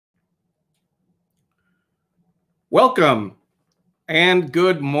Welcome and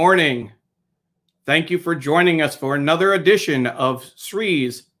good morning. Thank you for joining us for another edition of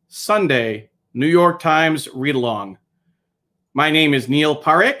Sri's Sunday New York Times Read Along. My name is Neil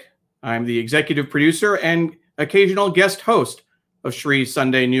Parekh. I'm the executive producer and occasional guest host of Sri's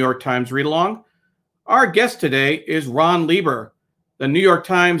Sunday New York Times Read Along. Our guest today is Ron Lieber, the New York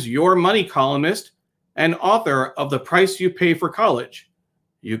Times Your Money columnist and author of The Price You Pay for College.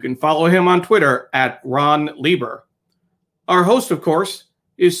 You can follow him on Twitter at Ron Lieber. Our host, of course,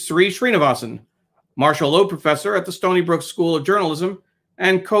 is Sri Srinivasan, Marshall Loeb Professor at the Stony Brook School of Journalism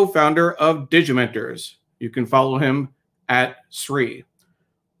and co-founder of Digimentors. You can follow him at Sri.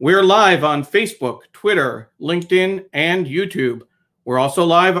 We're live on Facebook, Twitter, LinkedIn, and YouTube. We're also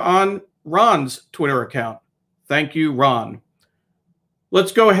live on Ron's Twitter account. Thank you, Ron.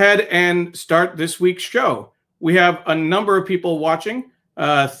 Let's go ahead and start this week's show. We have a number of people watching.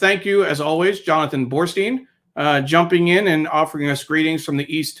 Thank you, as always, Jonathan Borstein, jumping in and offering us greetings from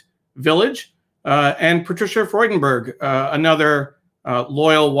the East Village, and Patricia Freudenberg, another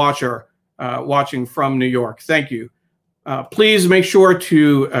loyal watcher watching from New York. Thank you. Please make sure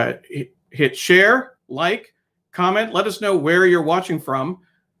to hit share, like, comment, let us know where you're watching from,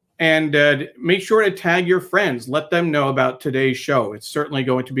 and make sure to tag your friends. Let them know about today's show. It's certainly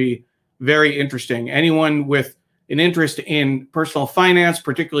going to be very interesting. Anyone with an interest in personal finance,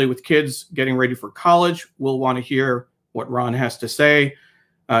 particularly with kids getting ready for college, will want to hear what Ron has to say.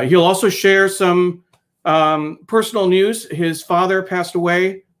 He'll also share some personal news. His father passed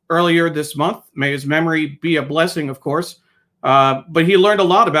away earlier this month. May his memory be a blessing, of course. But he learned a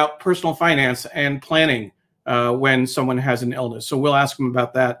lot about personal finance and planning when someone has an illness. So we'll ask him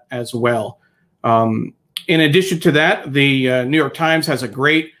about that as well. In addition to that, the New York Times has a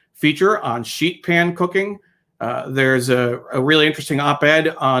great feature on sheet pan cooking. There's a really interesting op-ed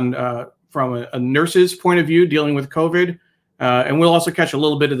on from a nurse's point of view dealing with COVID. And we'll also catch a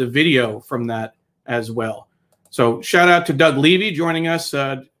little bit of the video from that as well. So shout out to Doug Levy joining us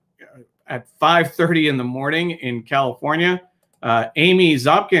at 5:30 in the morning in California. Amy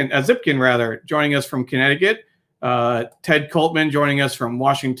Zipkin, joining us from Connecticut. Ted Coltman joining us from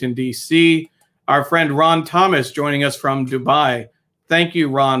Washington, D.C. Our friend Ron Thomas joining us from Dubai. Thank you,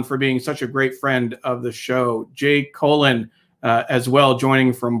 Ron, for being such a great friend of the show. Jay Colin as well,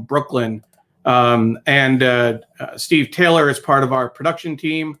 joining from Brooklyn. And Steve Taylor is part of our production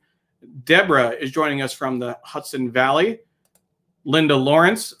team. Deborah is joining us from the Hudson Valley. Linda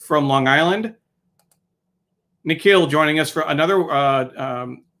Lawrence from Long Island. Nikhil joining us from another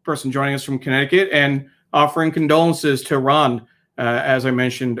person joining us from Connecticut and offering condolences to Ron, as I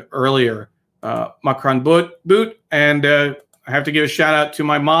mentioned earlier. Makran Boot, and I have to give a shout out to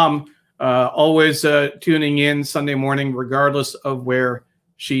my mom, always tuning in Sunday morning, regardless of where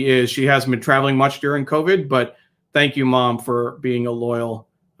she is. She hasn't been traveling much during COVID, but thank you, Mom, for being a loyal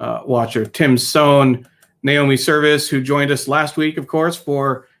watcher. Tim Sohn, Naomi Service, who joined us last week, of course,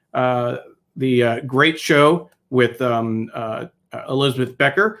 for the great show with Elizabeth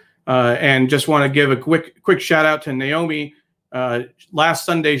Becker. And just want to give a quick shout out to Naomi. Last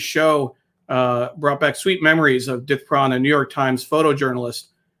Sunday's show brought back sweet memories of Dith Pran, a New York Times photojournalist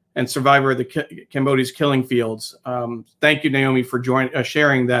and survivor of the Cambodia's killing fields. Thank you, Naomi, for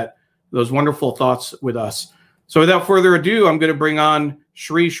sharing those wonderful thoughts with us. So without further ado, I'm going to bring on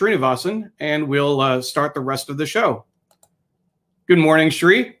Sri Srinivasan, and we'll start the rest of the show. Good morning,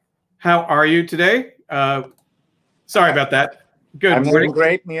 Sri. How are you today? Sorry about that. Good I'm morning. doing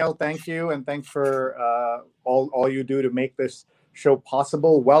great, Neil. Thank you, and thanks for all you do to make this show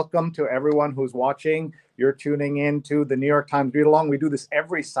possible. Welcome to everyone who's watching. You're tuning in to the New York Times Read Along. We do this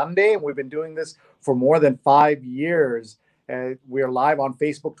every Sunday, and we've been doing this for more than 5 years. We are live on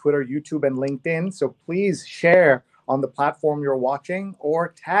Facebook, Twitter, YouTube, and LinkedIn. So please share on the platform you're watching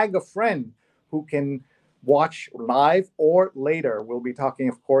or tag a friend who can watch live or later. We'll be talking,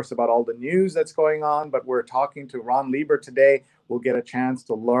 of course, about all the news that's going on, but we're talking to Ron Lieber today. We'll get a chance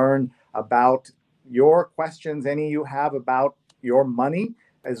to learn about your questions, any you have about your money,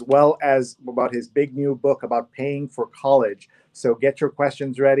 as well as about his big new book about paying for college. So get your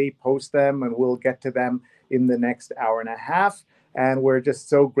questions ready, post them, and we'll get to them in the next hour and a half. And we're just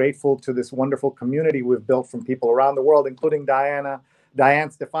so grateful to this wonderful community we've built from people around the world, including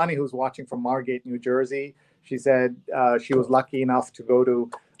Diane Stefani, who's watching from Margate, New Jersey. She said she was lucky enough to go to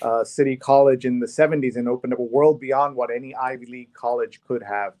City College in the 70s and opened up a world beyond what any Ivy League college could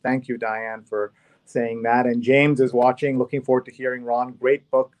have. Thank you, Diane, for saying that. And James is watching, looking forward to hearing Ron. Great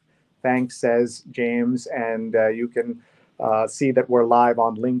book. Thanks, says James. And you can see that we're live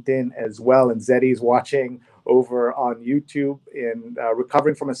on LinkedIn as well. And Zeddy's watching over on YouTube in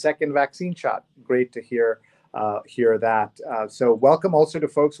recovering from a second vaccine shot. Great to hear hear that. So welcome also to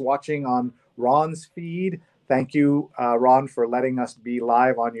folks watching on Ron's feed. Thank you, Ron, for letting us be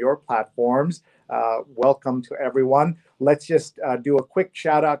live on your platforms. Welcome to everyone. Let's just do a quick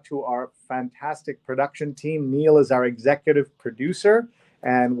shout out to our fantastic production team. Neil is our executive producer,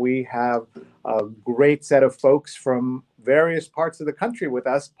 and we have a great set of folks from various parts of the country with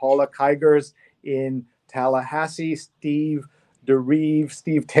us. Paula Kiger's in Tallahassee. Steve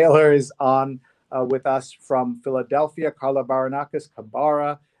Taylor is on with us from Philadelphia. Carla Baranauckas,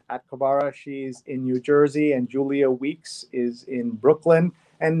 at Kabara, she's in New Jersey, and Julia Weeks is in Brooklyn,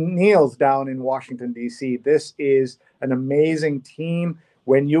 and Neil's down in Washington, D.C. This is an amazing team.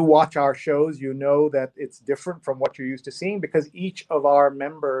 When you watch our shows, you know that it's different from what you're used to seeing because each of our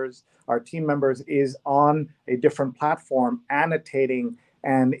members, our team members, is on a different platform, annotating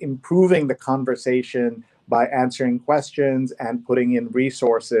and improving the conversation by answering questions and putting in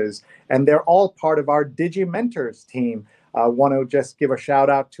resources. And they're all part of our DigiMentors team. I want to just give a shout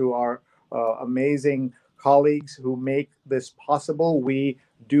out to our amazing colleagues who make this possible. We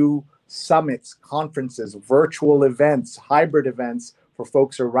do summits, conferences, virtual events, hybrid events for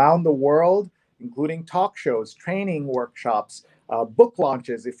folks around the world, including talk shows, training workshops, book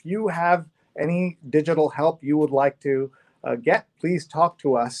launches. If you have any digital help you would like to get, please talk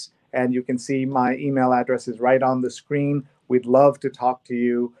to us. And you can see my email address is right on the screen. We'd love to talk to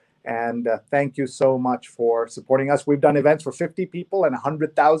you. And thank you so much for supporting us. We've done events for 50 people and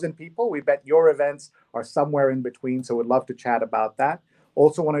 100,000 people. We bet your events are somewhere in between, so we'd love to chat about that.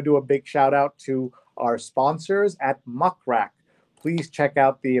 Also want to do a big shout out to our sponsors at MuckRack. Please check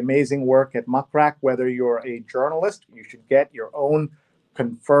out the amazing work at MuckRack. Whether you're a journalist, you should get your own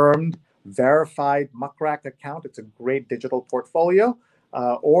confirmed, verified MuckRack account. It's a great digital portfolio.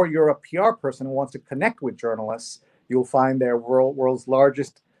 Or you're a PR person who wants to connect with journalists, you'll find their world's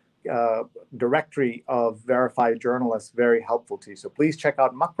largest directory of verified journalists very helpful to you. So please check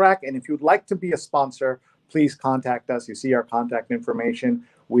out MuckRack. And if you'd like to be a sponsor, please contact us. You see our contact information.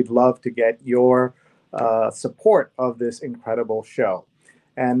 We'd love to get your support of this incredible show.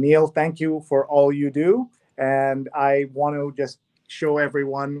 And Neil, thank you for all you do. And I want to just show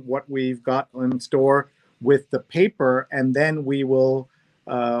everyone what we've got in store with the paper, and then we will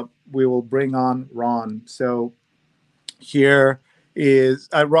bring on Ron. So here is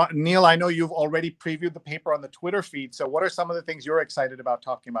Neil. I know you've already previewed the paper on the Twitter feed. So what are some of the things you're excited about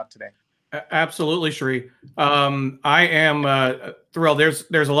talking about today? Absolutely, Sri. I am thrilled.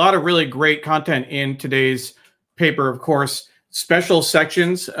 There's a lot of really great content in today's paper. Of course, special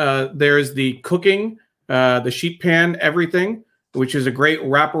sections. There's the cooking, the sheet pan, everything, which is a great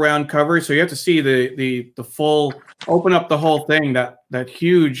wraparound cover. So you have to see the full, open up the whole thing, that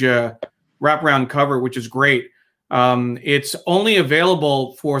huge wraparound cover, which is great. It's only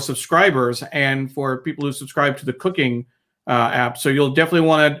available for subscribers and for people who subscribe to the cooking app. So you'll definitely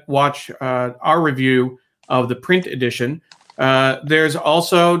want to watch our review of the print edition. There's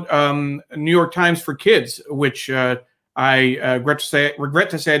also New York Times for Kids, which I regret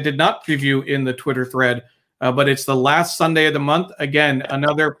to say I did not preview in the Twitter thread, but it's the last Sunday of the month. Again,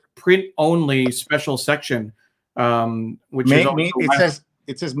 another print-only special section, which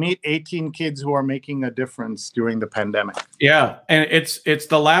it says meet 18 kids who are making a difference during the pandemic. Yeah, and it's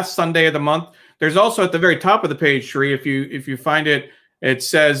the last Sunday of the month. There's also at the very top of the page, Sri, if you find it, it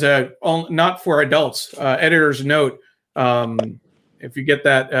says not for adults. Editor's note. If you get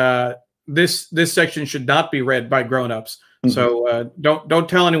that, this section should not be read by grown-ups. Mm-hmm. So don't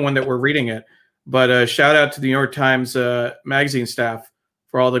tell anyone that we're reading it. But shout out to the New York Times magazine staff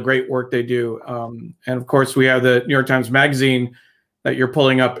for all the great work they do. And of course, we have the New York Times Magazine that you're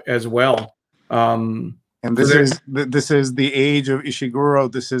pulling up as well. And this is The Age of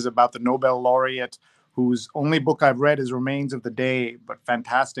Ishiguro. This is about the Nobel laureate whose only book I've read is Remains of the Day, but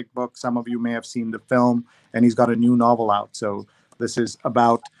fantastic book. Some of you may have seen the film, and he's got a new novel out. So this is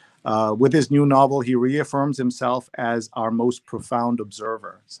about, with his new novel, he reaffirms himself as our most profound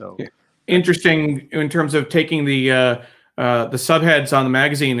observer. So interesting in terms of taking the subheads on the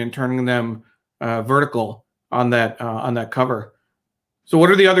magazine and turning them vertical on that cover. So what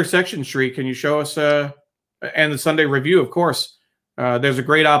are the other sections, Sri? Can you show us, and the Sunday Review, of course. There's a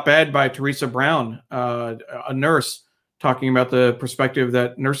great op-ed by Teresa Brown, a nurse, talking about the perspective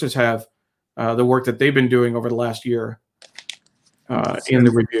that nurses have, the work that they've been doing over the last year in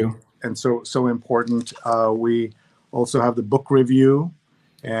the review. And so important. We also have the book review,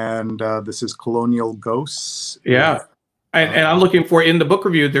 and this is Colonial Ghosts. Yeah, and I'm looking for, in the book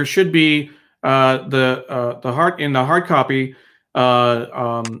review, there should be in the hard copy,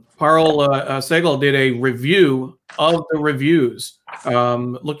 Paula Kiger did a review of the reviews,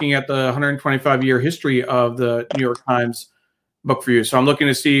 looking at the 125-year history of the New York Times book review. So I'm looking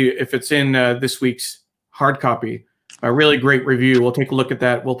to see if it's in this week's hard copy. A really great review. We'll take a look at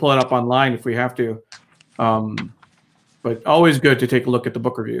that. We'll pull it up online if we have to. But always good to take a look at the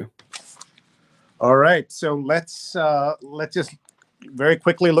book review. All right, so let's just very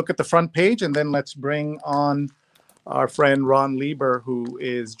quickly look at the front page, and then let's bring on our friend Ron Lieber, who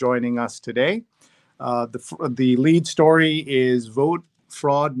is joining us today. The lead story is Vote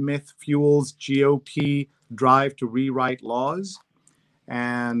Fraud Myth Fuels GOP Drive to Rewrite Laws.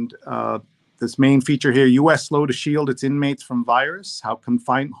 And this main feature here, U.S. slow to shield its inmates from virus, how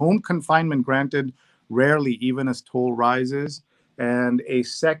home confinement granted rarely even as toll rises. And a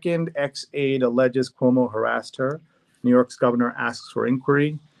second ex-aide alleges Cuomo harassed her. New York's governor asks for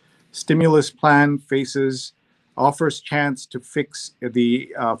inquiry. Stimulus plan offers chance to fix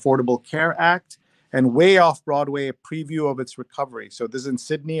the Affordable Care Act. And way off Broadway, a preview of its recovery. So this is in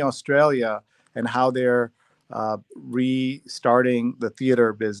Sydney, Australia, and how they're restarting the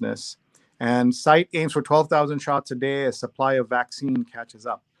theater business. And site aims for 12,000 shots a day as supply of vaccine catches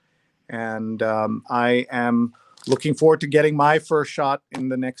up. And I am looking forward to getting my first shot in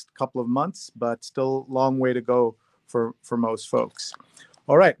the next couple of months, but still a long way to go for most folks.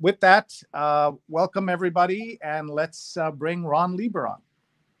 All right, with that, welcome everybody, and let's bring Ron Lieber on.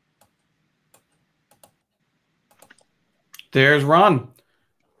 There's Ron.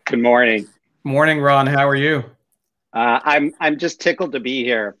 Good morning. Morning, Ron. How are you? I'm just tickled to be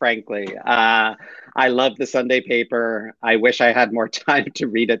here, frankly. I love the Sunday paper. I wish I had more time to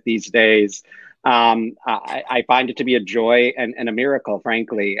read it these days. I find it to be a joy and a miracle,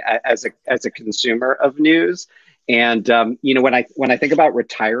 frankly, as a consumer of news. And you know, when I think about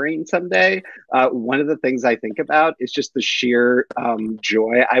retiring someday, one of the things I think about is just the sheer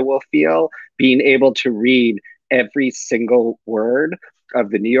joy I will feel being able to read every single word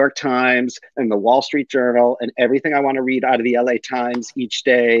of the New York Times and the Wall Street Journal and everything I want to read out of the LA Times each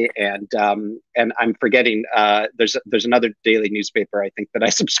day. And I'm forgetting, there's another daily newspaper I think that I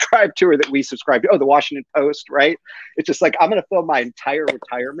subscribe to, or that we subscribe to. Oh, the Washington Post, right? It's just like, I'm going to fill my entire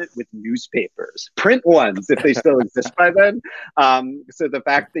retirement with newspapers, print ones if they still exist by then. So the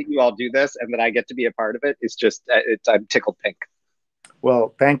fact that you all do this and that I get to be a part of it is just, I'm tickled pink.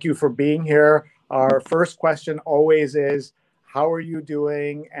 Well, thank you for being here. Our first question always is, how are you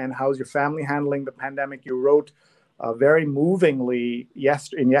doing, and how's your family handling the pandemic? You wrote very movingly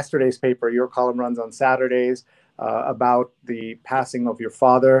in yesterday's paper, your column runs on Saturdays, about the passing of your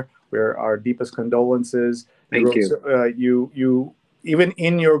father. Our deepest condolences. Thank you. You even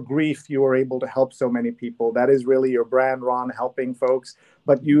in your grief, you were able to help so many people. That is really your brand, Ron, helping folks.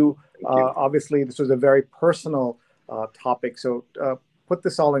 But you obviously, this was a very personal topic. So put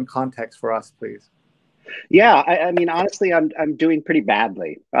this all in context for us, please. Yeah, I mean, honestly, I'm doing pretty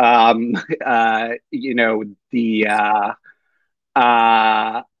badly. You know, the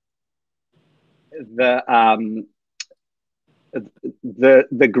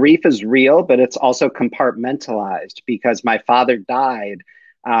grief is real, but it's also compartmentalized because my father died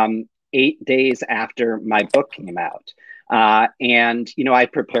 8 days after my book came out. And, you know, I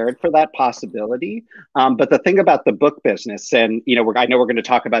prepared for that possibility. But the thing about the book business, and, you know, I know we're going to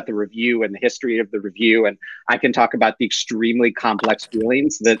talk about the review and the history of the review, and I can talk about the extremely complex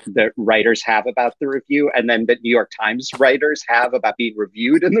feelings that writers have about the review, and then that New York Times writers have about being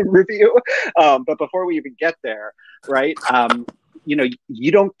reviewed in the review. But before we even get there, right, you know,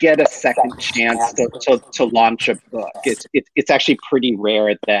 you don't get a second chance to launch a book. It's actually pretty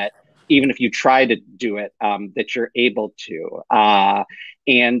rare that, even if you try to do it, that you're able to.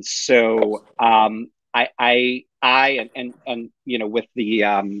 And so I you know, with the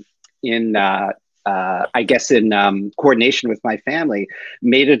I guess in coordination with my family,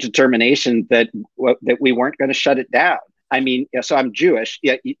 made a determination that we weren't going to shut it down. I mean, so I'm Jewish.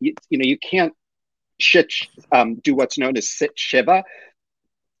 Yeah, you know, you can't do what's known as sit Shiva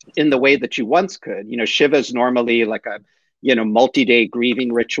in the way that you once could. You know, Shiva is normally like a, you know, multi-day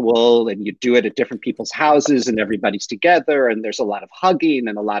grieving ritual, and you do it at different people's houses and everybody's together, and there's a lot of hugging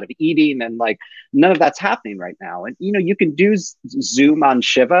and a lot of eating, and like none of that's happening right now. And, you know, you can do Zoom on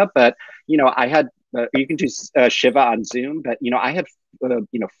Shiva, but, you know, I had, you can do Shiva on Zoom, but, you know, I had,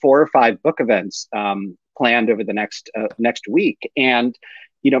 you know, 4 or 5 book events planned over the next week. And,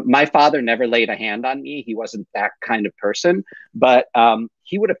 you know, my father never laid a hand on me. He wasn't that kind of person, but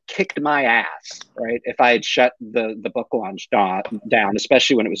he would have kicked my ass, right, if I had shut the book launch down,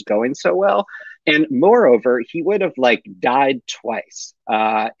 especially when it was going so well. And moreover, he would have like died twice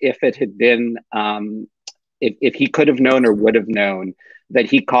if it had been if he could have known or would have known that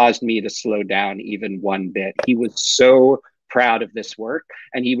he caused me to slow down even one bit. He was so proud of this work,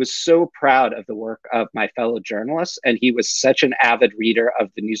 and he was so proud of the work of my fellow journalists, and he was such an avid reader of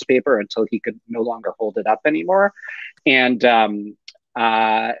the newspaper until he could no longer hold it up anymore. And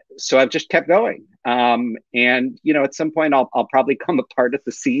so I've just kept going. And at some point I'll probably come apart at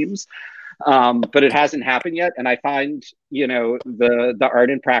the seams, but it hasn't happened yet. And I find the art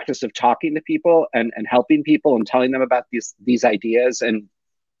and practice of talking to people and helping people and telling them about these ideas and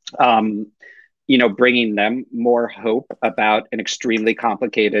bringing them more hope about an extremely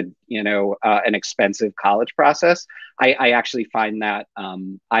complicated, an expensive college process. I actually find that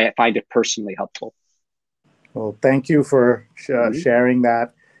I find it personally helpful. Well, thank you for sharing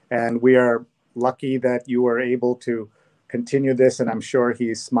that. And we are lucky that you were able to continue this. And I'm sure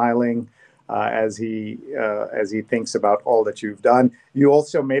he's smiling as he thinks about all that you've done. You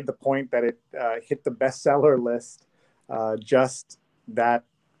also made the point that it hit the bestseller list.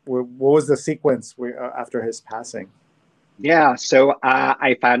 What was the sequence after his passing? Yeah, so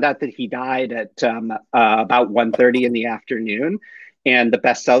I found out that he died at about 1:30 in the afternoon, and the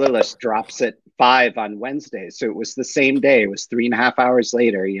bestseller list drops at 5 on Wednesday. So it was the same day. It was 3.5 hours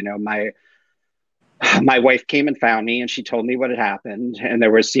later. My wife came and found me, and she told me what had happened. And there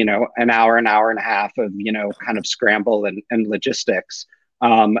was, an hour and a half of, kind of scramble and logistics.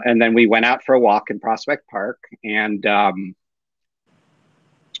 And then we went out for a walk in Prospect Park, and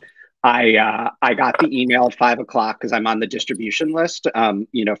I got the email at 5 o'clock because I'm on the distribution list,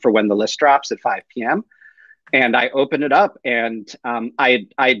 for when the list drops at 5 p.m. And I opened it up, and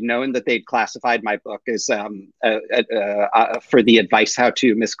I'd known that they'd classified my book as for the advice how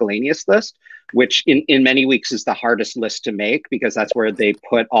to miscellaneous list, which in many weeks is the hardest list to make, because that's where they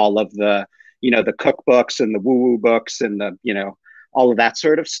put all of the the cookbooks and the woo-woo books and the all of that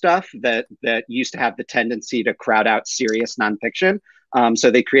sort of stuff that used to have the tendency to crowd out serious nonfiction.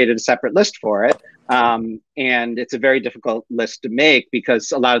 So they created a separate list for it. And it's a very difficult list to make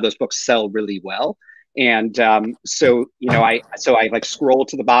because a lot of those books sell really well. And so I like scroll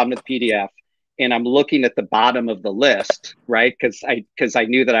to the bottom of the PDF, and I'm looking at the bottom of the list, right? Because I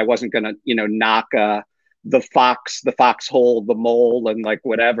knew that I wasn't going to knock the foxhole, the mole, and like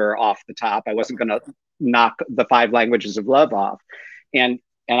whatever off the top. I wasn't going to knock the 5 languages of love off, and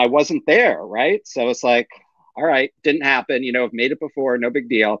I wasn't there, right? So it's like, all right, didn't happen. I've made it before, no big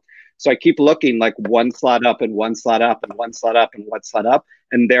deal. So I keep looking, like one slot up and one slot up and one slot up and one slot up.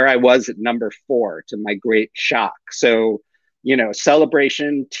 And there I was at number 4, to my great shock. So,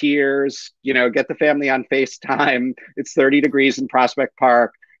 celebration, tears, get the family on FaceTime. It's 30 degrees in Prospect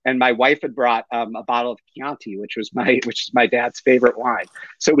Park. And my wife had brought a bottle of Chianti, which is my dad's favorite wine.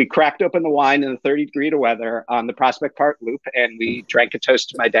 So we cracked open the wine in the 30-degree weather on the Prospect Park Loop, and we drank a toast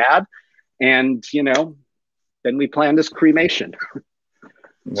to my dad. And, then we planned this cremation.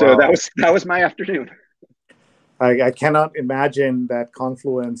 Wow. So that was my afternoon. I cannot imagine that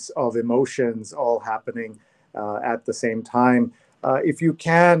confluence of emotions all happening at the same time. If you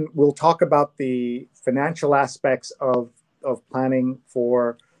can, we'll talk about the financial aspects of planning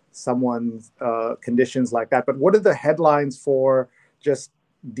for someone's conditions like that. But what are the headlines for just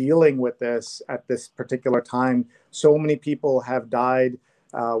dealing with this at this particular time? So many people have died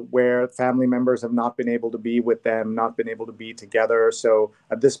where family members have not been able to be with them, not been able to be together. So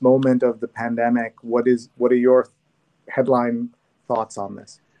at this moment of the pandemic, what are your headline thoughts on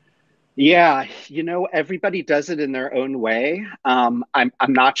this? Yeah, everybody does it in their own way. I'm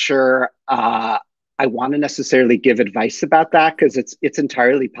not sure I want to necessarily give advice about that, because it's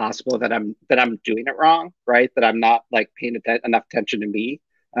entirely possible that I'm doing it wrong, right? That I'm not like paying enough attention to me.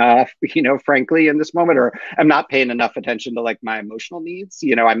 Frankly, in this moment, or I'm not paying enough attention to like my emotional needs.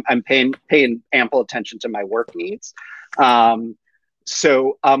 I'm paying ample attention to my work needs. But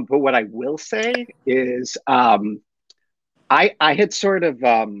what I will say is, I had sort of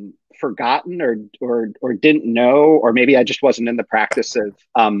forgotten or didn't know, or maybe I just wasn't in the practice of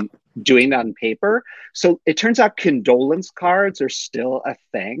doing that on paper. So it turns out condolence cards are still a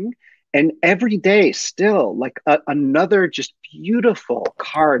thing. And every day still, like another just beautiful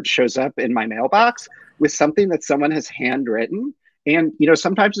card shows up in my mailbox with something that someone has handwritten. And,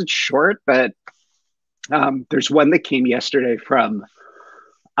 sometimes it's short, but there's one that came yesterday from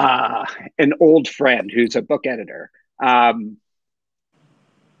an old friend who's a book editor. And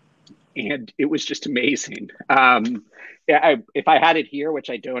it was just amazing. If I had it here, which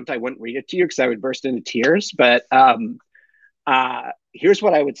I don't, I wouldn't read it to you because I would burst into tears. But here's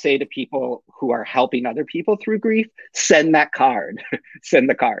what I would say to people who are helping other people through grief: send that card. Send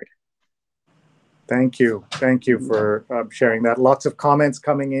the card. Thank you for sharing that. Lots of comments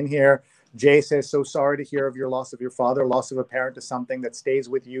coming in here. Jay says, so sorry to hear of your loss of your father. Loss of a parent is something that stays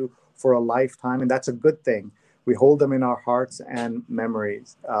with you for a lifetime, and that's a good thing. We hold them in our hearts and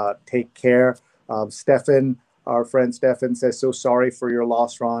memories. Take care. Stefan, our friend Stefan, says, so sorry for your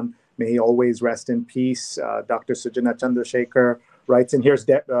loss, Ron. May he always rest in peace. Dr. Sujana Chandrasekhar writes, and here's,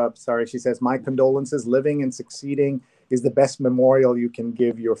 she says, my condolences. Living and succeeding is the best memorial you can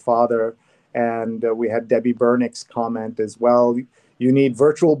give your father. And we had Debbie Bernick's comment as well. You need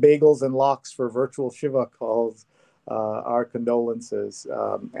virtual bagels and locks for virtual Shiva calls. Our condolences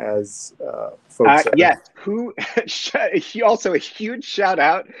as folks. Yes. Also a huge shout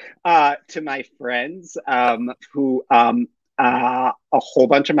out to my friends who a whole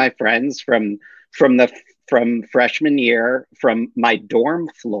bunch of my friends from freshman year, from my dorm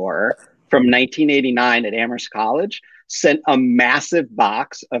floor from 1989 at Amherst College, sent a massive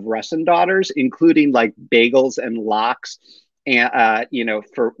box of Russin Daughters, including like bagels and lox, and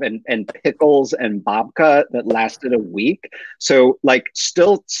and pickles and babka that lasted a week. So like,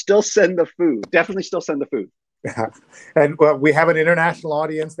 still send the food. Definitely still send the food. Yeah. And we have an international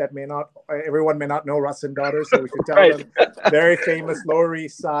audience that everyone may not know Russin Daughters, so we should tell them. Very famous Lower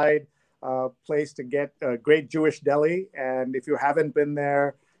East Side place to get a great Jewish deli. And if you haven't been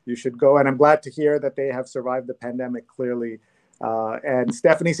there, you should go. And I'm glad to hear that they have survived the pandemic clearly. And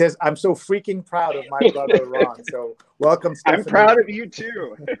Stephanie says, I'm so freaking proud of my brother, Ron. So welcome, Stephanie. I'm proud of you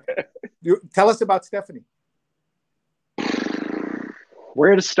too. Tell us about Stephanie.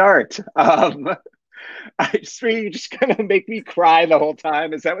 Where to start? You're just going to make me cry the whole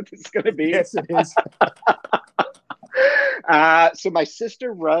time. Is that what this is going to be? Yes, it is. So my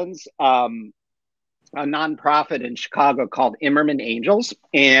sister runs a nonprofit in Chicago called Immerman Angels.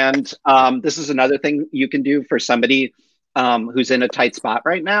 And this is another thing you can do for somebody who's in a tight spot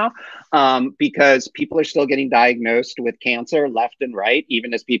right now, because people are still getting diagnosed with cancer left and right,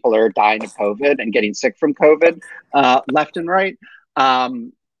 even as people are dying of COVID and getting sick from COVID left and right.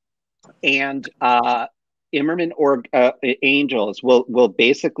 And Immerman Angels will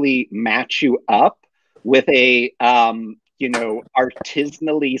basically match you up with a artisanally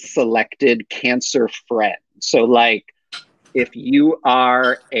selected cancer friend. So like, if you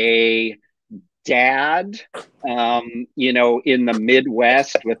are a dad, in the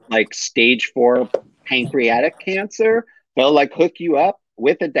Midwest with like stage 4 pancreatic cancer, they'll like hook you up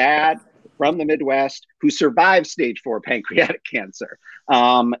with a dad from the Midwest who survived stage 4 pancreatic cancer.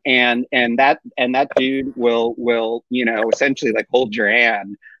 And that dude will essentially like hold your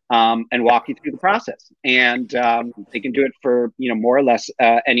hand and walk you through the process. And they can do it for, more or less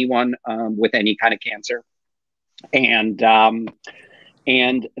anyone with any kind of cancer. And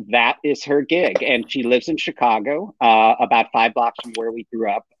that is her gig. And she lives in Chicago, about 5 blocks from where we grew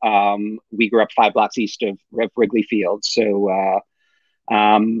up. We grew up 5 blocks east of Wrigley Field. So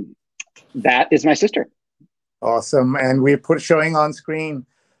that is my sister. Awesome. And we're showing on screen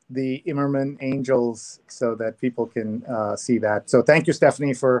the Immerman Angels so that people can see that. So thank you,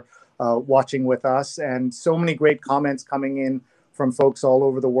 Stephanie, for watching with us. And so many great comments coming in from folks all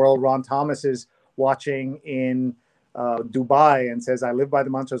over the world. Ron Thomas is watching in Dubai and says, I live by the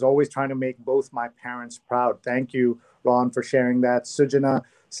mantras, always trying to make both my parents proud. Thank you, Ron, for sharing that. Sujana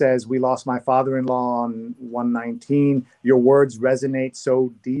says, we lost my father-in-law on 1/19. Your words resonate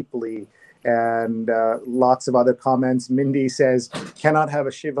so deeply. And lots of other comments. Mindy says, cannot have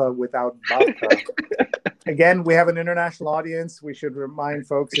a Shiva without babka. Again, we have an international audience. We should remind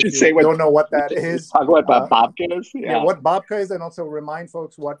folks, if you don't know what that is. Talk about babka is? Yeah, what babka is, and also remind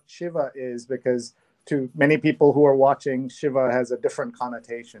folks what Shiva is, because to many people who are watching, Shiva has a different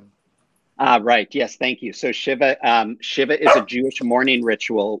connotation. Right. Yes. Thank you. So Shiva is a Jewish mourning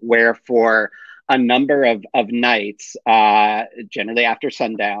ritual where for a number of nights, generally after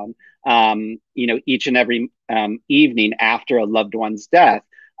sundown, each and every evening after a loved one's death,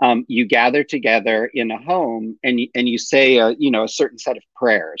 you gather together in a home and you say a certain set of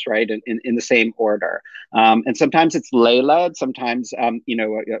prayers, right, in the same order. And sometimes it's lay-led, sometimes a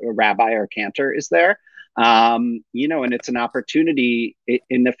rabbi or cantor is there. And it's an opportunity,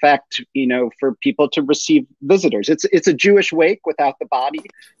 in effect, for people to receive visitors. It's a Jewish wake without the body,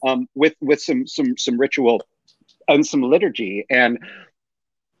 with some ritual and some liturgy. And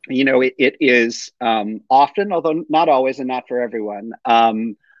it is often, although not always and not for everyone,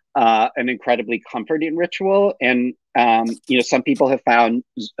 an incredibly comforting ritual. And some people have found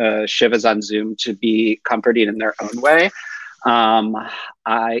Shivas on Zoom to be comforting in their own way.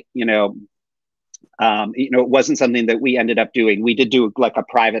 It wasn't something that we ended up doing. We did do like a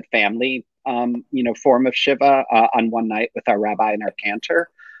private family, form of Shiva on one night with our rabbi and our cantor,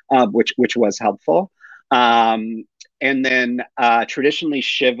 which was helpful. And then traditionally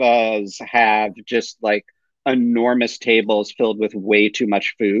Shivas have just like enormous tables filled with way too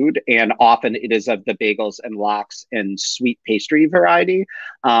much food, and often it is of the bagels and lox and sweet pastry variety.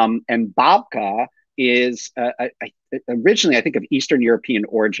 And babka is originally, I think, of Eastern European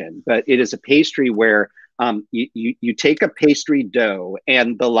origin, but it is a pastry where you take a pastry dough,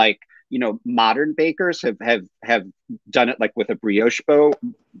 and the like, you know, modern bakers have done it like with a brioche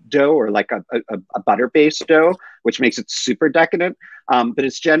dough or like a butter-based dough, which makes it super decadent. But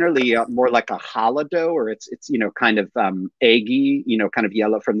it's generally more like a challah dough, or it's you know, kind of eggy, you know, kind of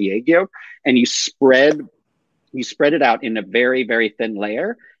yellow from the egg yolk, and you spread it out in a very, very thin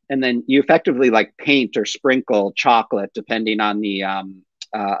layer, and then you effectively like paint or sprinkle chocolate depending on the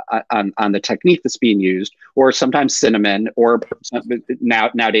on the technique that's being used, or sometimes cinnamon, or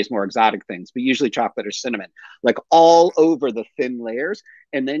nowadays more exotic things, but usually chocolate or cinnamon, like all over the thin layers.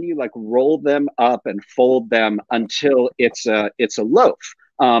 And then you like roll them up and fold them until it's a loaf,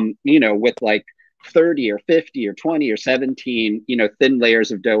 you know, with like 30 or 50 or 20 or 17, you know, thin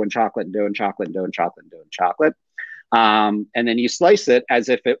layers of dough and chocolate and dough and chocolate and dough and chocolate and dough and chocolate. And then you slice it as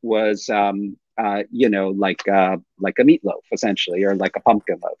if it was, you know, like a meatloaf, essentially, or like a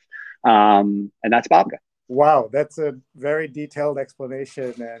pumpkin loaf. And that's babka. Wow, that's a very detailed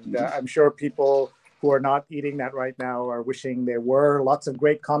explanation. And I'm sure people who are not eating that right now are wishing they were. Lots of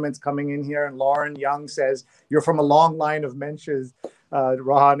great comments coming in here. And Lauren Young says, you're from a long line of mensches,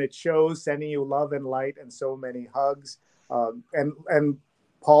 Ron. It shows, sending you love and light and so many hugs. And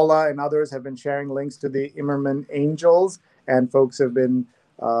Paula and others have been sharing links to the Immerman Angels, and folks have been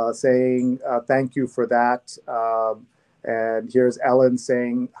saying thank you for that. And here's Ellen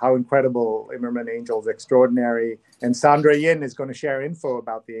saying how incredible, Immerman Angels, extraordinary. And Sandra Yin is going to share info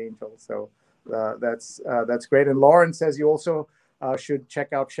about the Angels. So that's great. And Lauren says you also should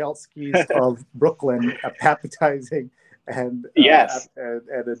check out Shelsky's of Brooklyn, appetizing and yes,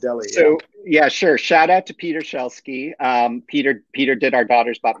 at a deli. So yeah, sure. Shout out to Peter Shelsky. Peter did our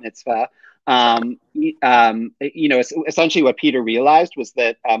daughter's bat mitzvah. You know, essentially what Peter realized was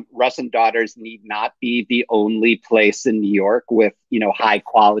that Russ and Daughters need not be the only place in New York with, you know, high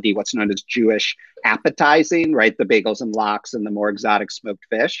quality, what's known as Jewish appetizing, right? The bagels and lox and the more exotic smoked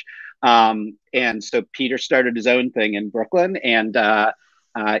fish. And so Peter started his own thing in Brooklyn, and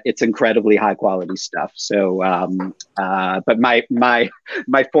it's incredibly high quality stuff. So, but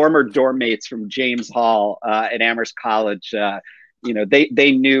my former dorm mates from James Hall at Amherst College, you know,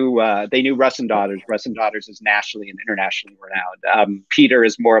 they knew Russ and Daughters. Russ and Daughters is nationally and internationally renowned. Peter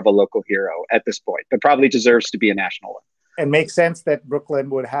is more of a local hero at this point, but probably deserves to be a national one. And makes sense that Brooklyn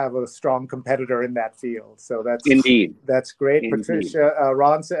would have a strong competitor in that field. So that's indeed, that's great. Indeed.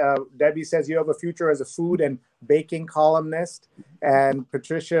 Patricia, Debbie says you have a future as a food and baking columnist. And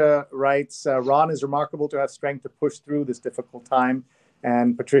Patricia writes, Ron is remarkable to have strength to push through this difficult time.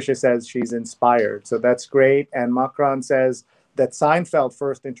 And Patricia says she's inspired. So that's great. And Macron says that Seinfeld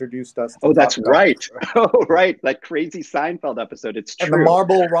first introduced us to Oh, that's right. Oh, right. That crazy Seinfeld episode. It's true. And the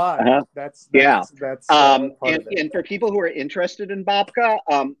marble ride. That's and for people who are interested in babka,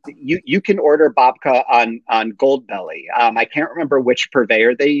 you can order babka on Goldbelly. I can't remember which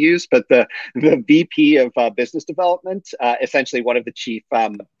purveyor they use, but the VP of business development, essentially one of the chief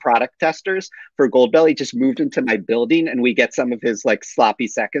product testers for Goldbelly, just moved into my building, and we get some of his like sloppy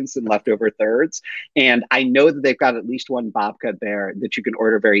seconds and leftover thirds. And I know that they've got at least one babka there that you can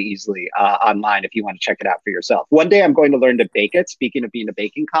order very easily online if you want to check it out for yourself. One day I'm going to learn to bake it, speaking of being a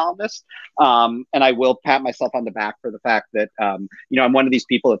baking columnist, and I will pat myself on the back for the fact that you know, I'm one of these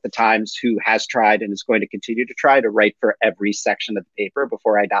people at the Times who has tried and is going to continue to try to write for every section of the paper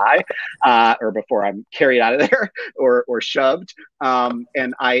before I die, or before I'm carried out of there or shoved.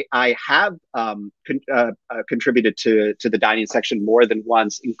 And I have contributed to the dining section more than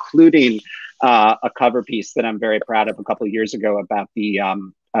once, including a cover piece that I'm very proud of a couple of years ago about the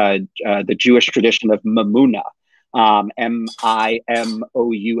Jewish tradition of Mamuna. Mimouna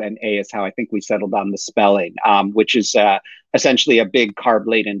is how I think we settled on the spelling, which is essentially a big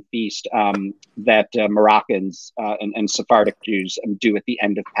carb-laden feast that Moroccans and Sephardic Jews do at the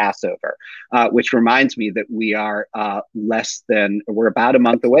end of Passover, which reminds me that we're about a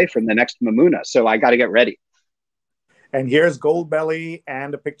month away from the next Mamuna, so I got to get ready. And here's Goldbelly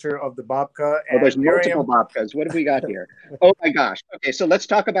and a picture of the babka. Oh, there's multiple babkas. What have we got here? Oh my gosh. Okay, so let's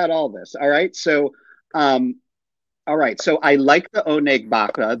talk about all this. All right. So, all right. So I like the oneg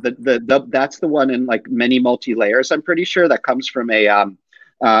babka. That's the one in like many multi-layers. I'm pretty sure that comes from an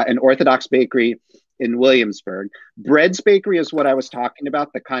Orthodox bakery in Williamsburg. Bread's Bakery is what I was talking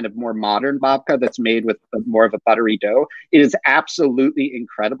about, the kind of more modern babka that's made with more of a buttery dough. It is absolutely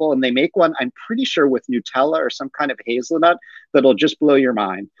incredible. And they make one, I'm pretty sure, with Nutella or some kind of hazelnut that'll just blow your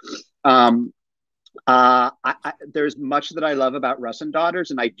mind. There's much that I love about Russ and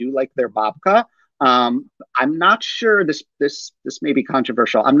Daughters, and I do like their babka. I'm not sure, this may be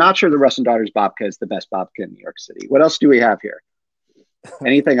controversial. I'm not sure the Russ and Daughters babka is the best babka in New York City. What else do we have here?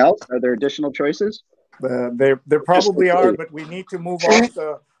 Anything else? Are there additional choices? There probably are, but we need to move off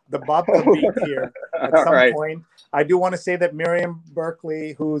the babka beat here at some point. I do want to say that Miriam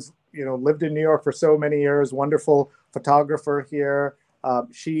Berkeley, who's lived in New York for so many years, wonderful photographer here.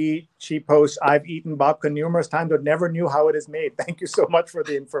 She posts, "I've eaten babka numerous times, but never knew how it is made." Thank you so much for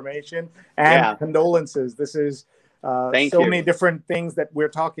the information and condolences. This is many different things that we're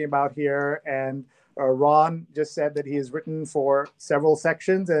talking about here. And Ron just said that he has written for several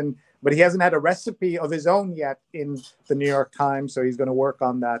sections, but he hasn't had a recipe of his own yet in the New York Times. So he's going to work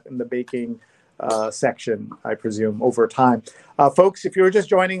on that in the baking section, I presume, over time. Folks, if you're just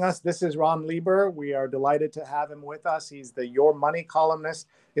joining us, this is Ron Lieber. We are delighted to have him with us. He's the Your Money columnist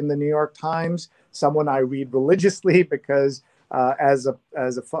in the New York Times, someone I read religiously because as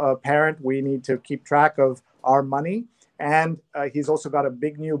a parent, we need to keep track of our money. And he's also got a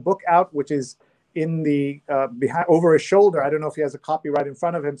big new book out, which is in the behind, over his shoulder. I don't know if he has a copy right in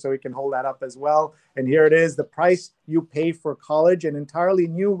front of him, so he can hold that up as well. And here it is: The Price You Pay for College, an entirely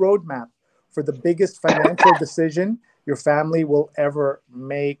new roadmap for the biggest financial decision your family will ever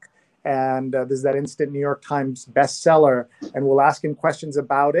make. And this is that instant New York Times bestseller, and we'll ask him questions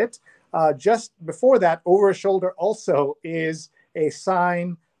about it. Just before that, over his shoulder also is a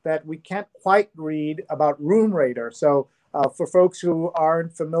sign that we can't quite read about Room Rater. So for folks who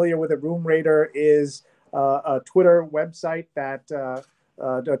aren't familiar with it, Room Rater is a Twitter website that,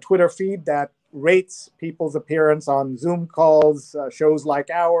 a Twitter feed that rates people's appearance on Zoom calls, shows like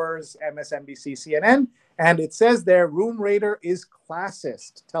ours, MSNBC, CNN. And it says there, Room Rater is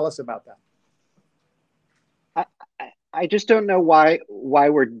classist. Tell us about that. I just don't know why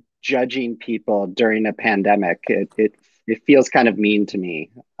we're judging people during a pandemic. It feels kind of mean to me.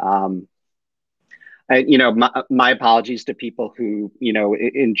 My apologies to people who,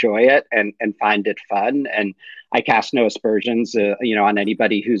 enjoy it and find it fun. And I cast no aspersions, on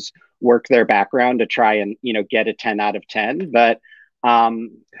anybody who's worked their background to try and, get a 10 out of 10. But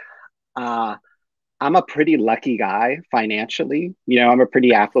I'm a pretty lucky guy financially. I'm a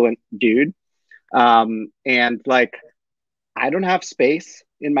pretty affluent dude. And like, I don't have space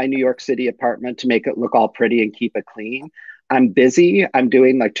in my New York City apartment to make it look all pretty and keep it clean. I'm busy. I'm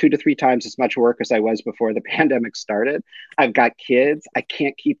doing like 2 to 3 times as much work as I was before the pandemic started. I've got kids. I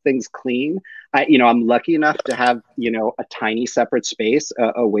can't keep things clean. I'm lucky enough to have, a tiny separate space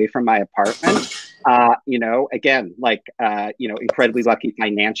away from my apartment. Again, incredibly lucky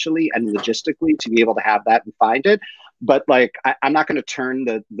financially and logistically to be able to have that and find it. But like, I'm not going to turn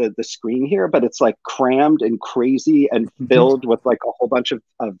the screen here, but it's like crammed and crazy and filled with like a whole bunch of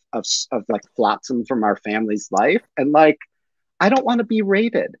like flotsam from our family's life. And like, I don't want to be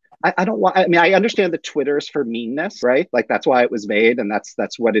rated. I don't want, I understand that Twitter is for meanness, right? Like that's why it was made. And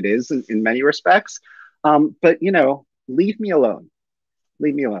that's what it is in many respects. But leave me alone.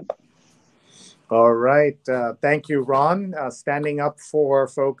 Leave me alone. All right. Thank you, Ron. Standing up for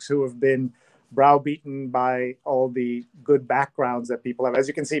folks who have been browbeaten by all the good backgrounds that people have. As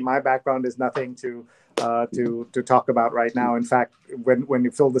you can see, my background is nothing to talk about right now. In fact, when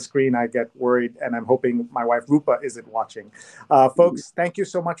you fill the screen, I get worried, and I'm hoping my wife Rupa isn't watching. Folks, thank you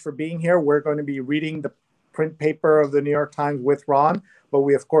so much for being here. We're going to be reading the print paper of the New York Times with Ron, but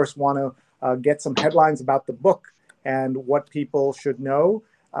we of course want to get some headlines about the book and what people should know.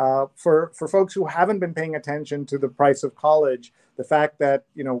 For folks who haven't been paying attention to the price of college, the fact that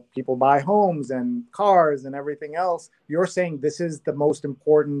people buy homes and cars and everything else, you're saying this is the most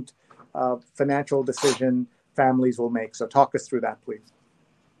important financial decision families will make. So talk us through that, please.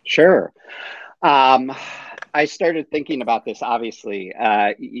 Sure. I started thinking about this, obviously,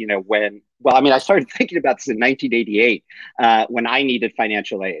 I started thinking about this in 1988 when I needed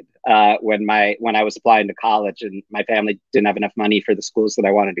financial aid, when I was applying to college and my family didn't have enough money for the schools that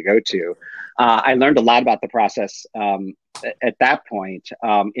I wanted to go to. I learned a lot about the process at that point,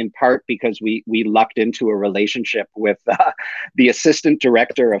 in part because we lucked into a relationship with the assistant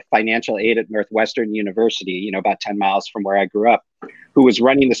director of financial aid at Northwestern University, about 10 miles from where I grew up, who was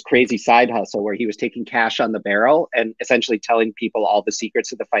running this crazy side hustle where he was taking cash on on the barrel and essentially telling people all the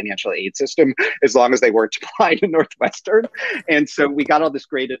secrets of the financial aid system as long as they weren't applied to Northwestern. And so we got all this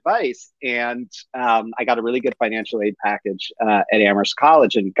great advice, and I got a really good financial aid package at Amherst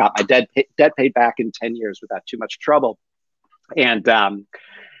College and got my debt paid back in 10 years without too much trouble.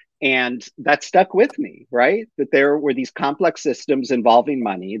 And that stuck with me, right? That there were these complex systems involving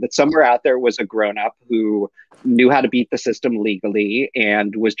money, that somewhere out there was a grown-up who knew how to beat the system legally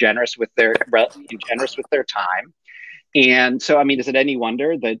and was generous with their time. And so, I mean, is it any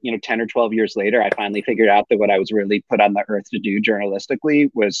wonder that, 10 or 12 years later, I finally figured out that what I was really put on the earth to do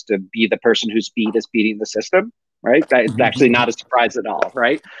journalistically was to be the person whose beat is beating the system, right? It's actually not a surprise at all,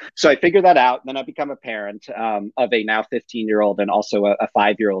 right? So I figured that out. Then I become a parent of a now 15-year-old and also a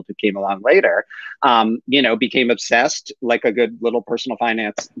 5-year-old who came along later, became obsessed like a good little personal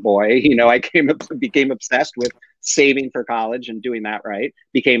finance boy. I became obsessed with saving for college and doing that right,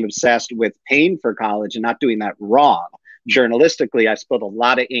 became obsessed with paying for college and not doing that wrong. Journalistically, I spilled a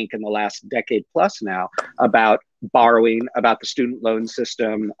lot of ink in the last decade plus now about borrowing, about the student loan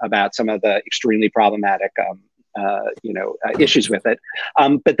system, about some of the extremely problematic issues with it.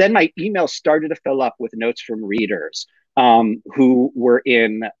 But then my email started to fill up with notes from readers who were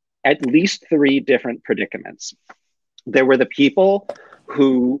in at least 3 different predicaments. There were the people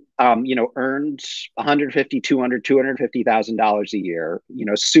who, earned $150,000, $200,000, $250,000 a year,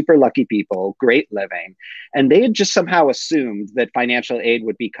 super lucky people, great living. And they had just somehow assumed that financial aid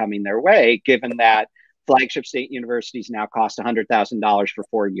would be coming their way, given that flagship state universities now cost $100,000 for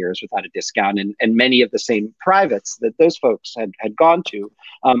 4 years without a discount. And many of the same privates that those folks had gone to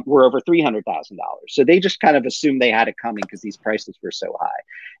were over $300,000. So they just kind of assumed they had it coming because these prices were so high.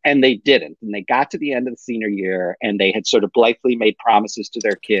 And they didn't. And they got to the end of the senior year and they had sort of blithely made promises to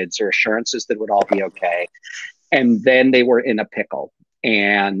their kids or assurances that it would all be okay. And then they were in a pickle.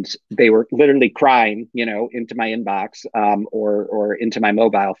 And they were literally crying, into my inbox or into my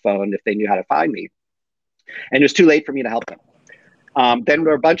mobile phone if they knew how to find me. And it was too late for me to help them. Then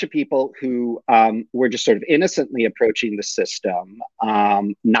there were a bunch of people who were just sort of innocently approaching the system,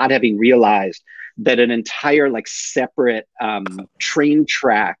 not having realized that an entire separate train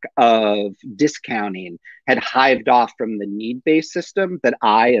track of discounting had hived off from the need-based system that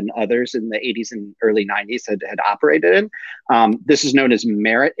I and others in the 80s and early 90s had operated in. This is known as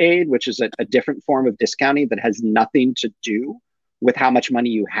merit aid, which is a different form of discounting that has nothing to do with how much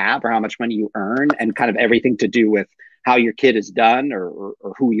money you have or how much money you earn, and kind of everything to do with how your kid is done or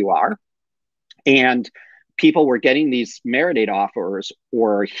who you are. And people were getting these merit aid offers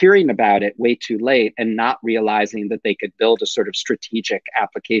or hearing about it way too late and not realizing that they could build a sort of strategic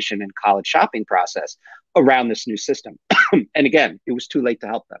application and college shopping process around this new system. And again, it was too late to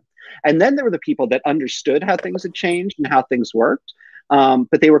help them. And then there were the people that understood how things had changed and how things worked,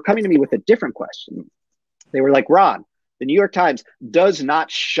 but they were coming to me with a different question. They were like, Ron, the New York Times does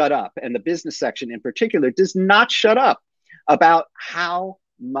not shut up, and the business section in particular does not shut up about how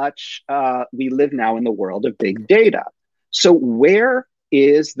much we live now in the world of big data. So where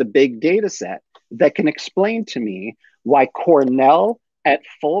is the big data set that can explain to me why Cornell at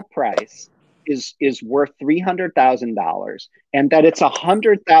full price is worth $300,000 and that it's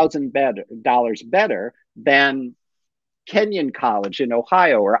 $100,000 better than Kenyon College in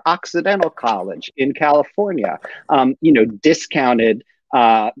Ohio or Occidental College in California, discounted,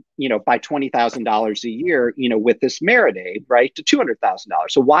 by $20,000 a year, with this merit aid, right, to $200,000.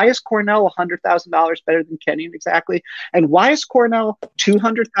 So why is Cornell $100,000 better than Kenyon exactly? And why is Cornell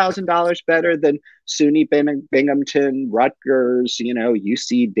 $200,000 better than SUNY Binghamton, Rutgers,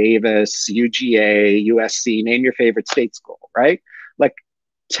 UC Davis, UGA, USC, name your favorite state school, right?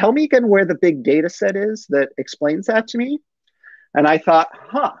 Tell me again where the big data set is that explains that to me. And I thought,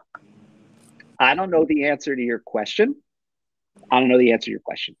 I don't know the answer to your question.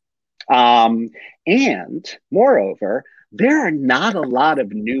 And moreover, there are not a lot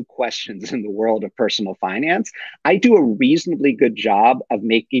of new questions in the world of personal finance. I do a reasonably good job of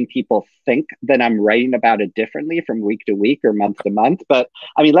making people think that I'm writing about it differently from week to week or month to month. But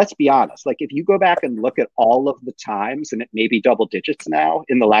I mean, let's be honest, if you go back and look at all of the times, and it may be double digits now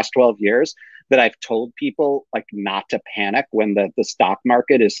in the last 12 years, that I've told people not to panic when the stock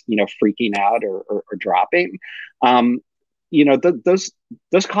market is, freaking out or dropping.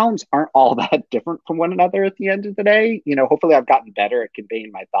 Those columns aren't all that different from one another at the end of the day. Hopefully I've gotten better at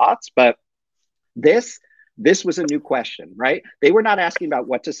conveying my thoughts, but this was a new question, right? They were not asking about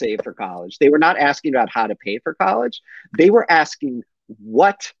what to save for college. They were not asking about how to pay for college. They were asking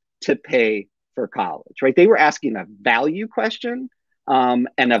what to pay for college, right? They were asking a value question And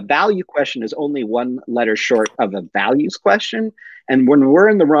a value question is only one letter short of a values question. And when we're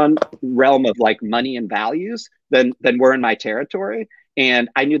in the realm of like money and values, then we're in my territory. And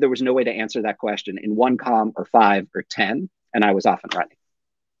I knew there was no way to answer that question in 1 column or 5 or 10, and I was off and running.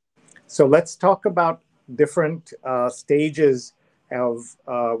 So let's talk about different stages of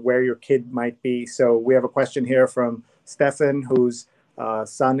where your kid might be. So we have a question here from Stefan, whose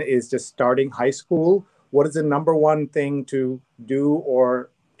son is just starting high school. What is the number one thing to do or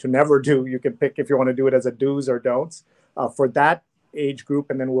to never do? You can pick if you want to do it as a do's or don'ts for that age group,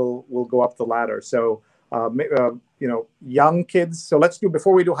 and then we'll go up the ladder. So young kids. So let's do,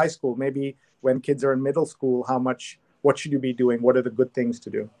 before we do high school, maybe when kids are in middle school, what should you be doing? What are the good things to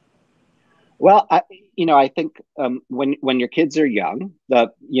do? Well, I think when your kids are young,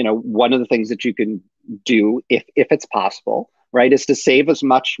 one of the things that you can do, if it's possible, right, is to save as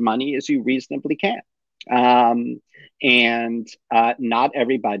much money as you reasonably can. And not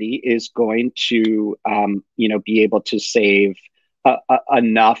everybody is going to, be able to save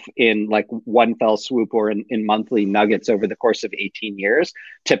enough in like one fell swoop or in monthly nuggets over the course of 18 years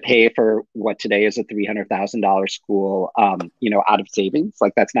to pay for what today is a $300,000 school, out of savings.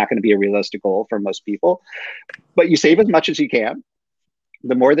 Like that's not going to be a realistic goal for most people, but you save as much as you can.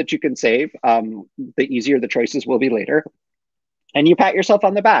 The more that you can save, the easier the choices will be later. And you pat yourself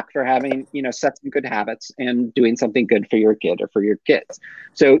on the back for having, set some good habits and doing something good for your kid or for your kids.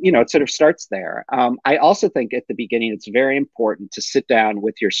 So, it sort of starts there. I also think at the beginning, it's very important to sit down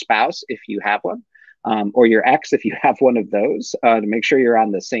with your spouse, if you have one, or your ex, if you have one of those, to make sure you're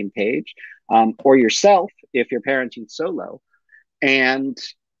on the same page, or yourself, if you're parenting solo. And,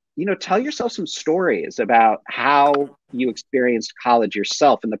 tell yourself some stories about how you experienced college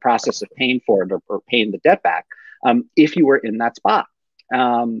yourself in the process of paying for it or paying the debt back. If you were in that spot,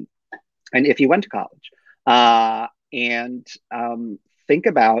 and if you went to college, and think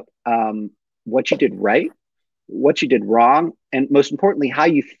about what you did right, what you did wrong, and most importantly, how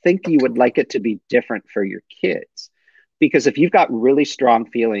you think you would like it to be different for your kids. Because if you've got really strong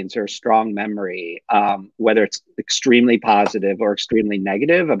feelings or a strong memory, whether it's extremely positive or extremely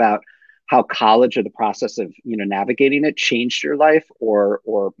negative about how college or the process of navigating it changed your life or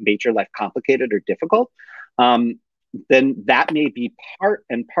made your life complicated or difficult, then that may be part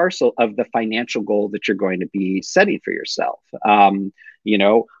and parcel of the financial goal that you're going to be setting for yourself. I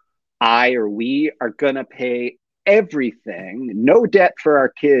or we are going to pay everything, no debt for our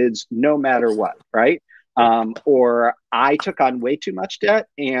kids, no matter what, right? Or I took on way too much debt,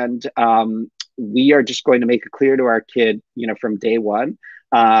 and we are just going to make it clear to our kid, from day one,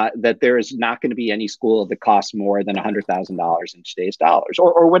 that there is not going to be any school that costs more than $100,000 in today's dollars,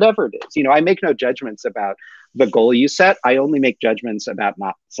 or whatever it is. I make no judgments about the goal you set. I only make judgments about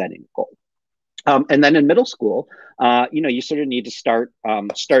not setting a goal. And then in middle school, you sort of need to start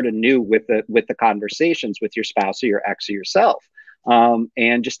anew with the conversations with your spouse or your ex or yourself.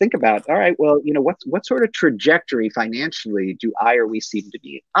 And just think about, all right, well, what sort of trajectory financially do I or we seem to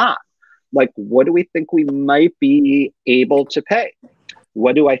be on? Like, what do we think we might be able to pay?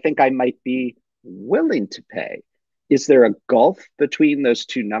 What do I think I might be willing to pay? Is there a gulf between those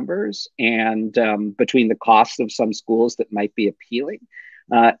two numbers and between the costs of some schools that might be appealing?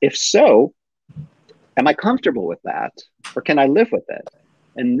 If so, am I comfortable with that, or can I live with it?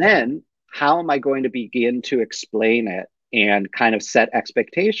 And then how am I going to begin to explain it and kind of set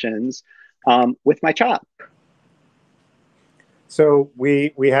expectations with my child? So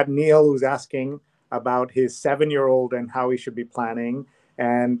we had Neil who's asking about his 7-year-old and how he should be planning.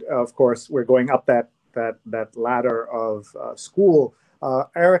 And of course, we're going up that ladder of school.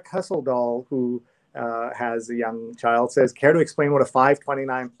 Eric Hesseldahl, who has a young child, says, care to explain what a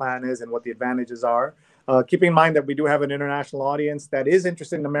 529 plan is and what the advantages are? Keeping in mind that we do have an international audience that is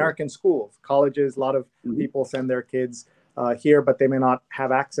interested in American schools, colleges. A lot of people send their kids here, but they may not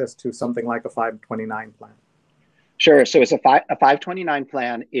have access to something like a 529 plan. Sure. So it's a 529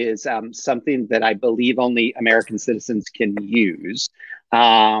 plan is something that I believe only American citizens can use.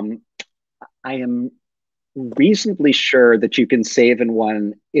 I am reasonably sure that you can save in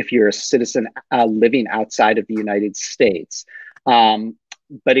one if you're a citizen living outside of the United States.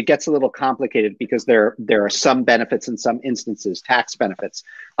 But it gets a little complicated because there are some benefits in some instances, tax benefits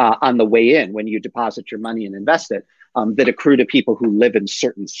on the way in when you deposit your money and invest it, that accrue to people who live in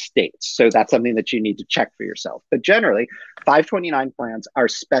certain states. So that's something that you need to check for yourself. But generally, 529 plans are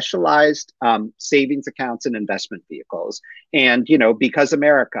specialized savings accounts and investment vehicles. And, because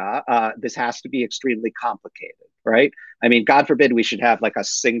America, this has to be extremely complicated, right? I mean, God forbid we should have like a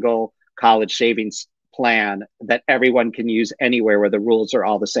single college savings plan that everyone can use anywhere where the rules are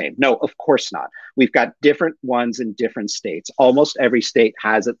all the same. No, of course not. We've got different ones in different states. Almost every state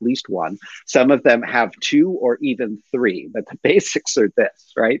has at least one. Some of them have two or even three, but the basics are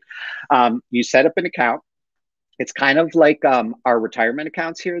this, right? You set up an account. It's kind of like our retirement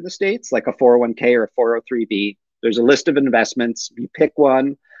accounts here in the States, like a 401k or a 403b. There's a list of investments. You pick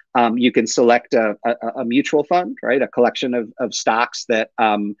one. You can select a mutual fund, right? A collection of stocks that,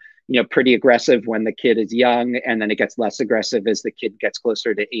 pretty aggressive when the kid is young, and then it gets less aggressive as the kid gets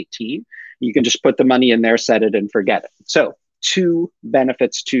closer to 18. You can just put the money in there, set it, and forget it. So two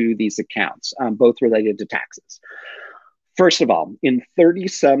benefits to these accounts, both related to taxes. First of all, in 30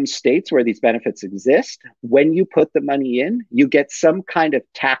 some states where these benefits exist, when you put the money in, you get some kind of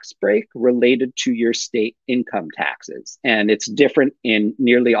tax break related to your state income taxes. And it's different in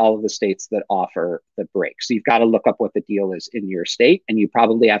nearly all of the states that offer the break. So you've got to look up what the deal is in your state, and you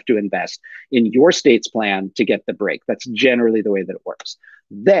probably have to invest in your state's plan to get the break. That's generally the way that it works.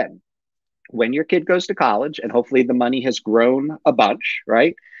 Then, when your kid goes to college, and hopefully the money has grown a bunch,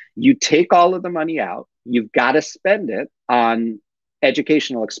 right? You take all of the money out. You've got to spend it on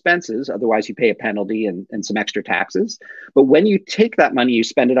educational expenses. Otherwise, you pay a penalty and some extra taxes. But when you take that money, you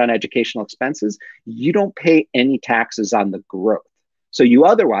spend it on educational expenses, you don't pay any taxes on the growth. So you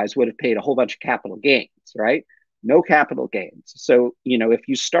otherwise would have paid a whole bunch of capital gains, right? No capital gains. So, if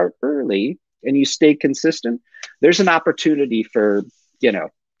you start early and you stay consistent, there's an opportunity for,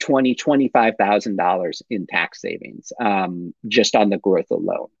 $25,000 in tax savings just on the growth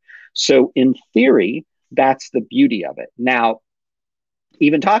alone. So in theory, that's the beauty of it. Now,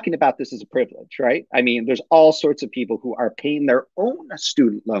 even talking about this is a privilege, right? I mean, there's all sorts of people who are paying their own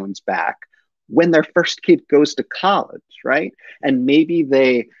student loans back when their first kid goes to college, right? And maybe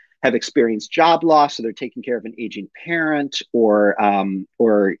they have experienced job loss, so they're taking care of an aging parent, or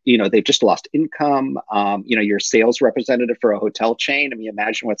they've just lost income. You're a sales representative for a hotel chain. I mean,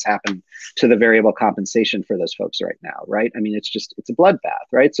 imagine what's happened to the variable compensation for those folks right now, right? I mean, it's a bloodbath,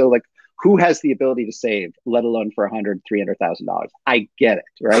 right? So like, who has the ability to save, let alone for $100,000, $300,000? I get it,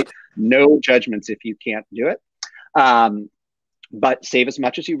 right? No judgments if you can't do it. But save as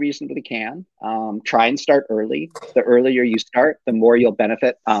much as you reasonably can. Try and start early. The earlier you start, the more you'll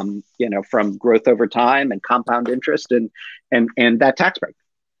benefit, from growth over time and compound interest and that tax break.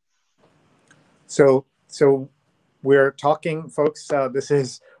 So we're talking, folks. This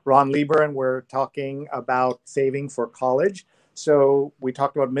is Ron Lieber, and we're talking about saving for college. So we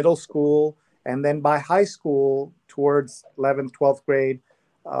talked about middle school, and then by high school, towards 11th, 12th grade,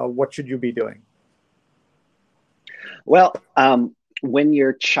 what should you be doing? Well, when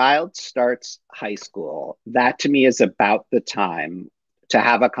your child starts high school, that to me is about the time to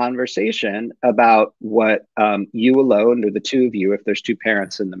have a conversation about what you alone, or the two of you, if there's two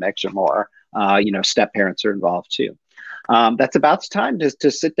parents in the mix or more, step parents are involved too. That's about the time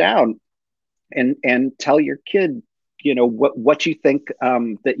to sit down and tell your kid, what you think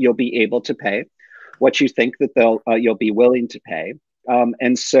that you'll be able to pay, what you think that you'll be willing to pay.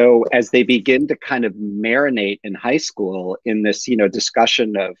 And so as they begin to kind of marinate in high school in this,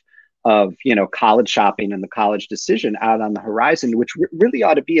 discussion of college shopping and the college decision out on the horizon, which really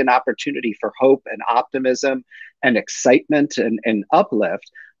ought to be an opportunity for hope and optimism and excitement and uplift,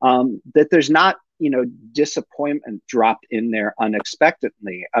 that there's not, disappointment dropped in there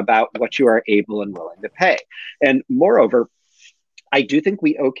unexpectedly about what you are able and willing to pay. And moreover, I do think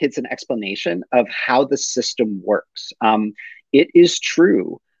we owe kids an explanation of how the system works. It is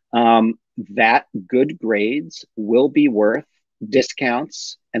true that good grades will be worth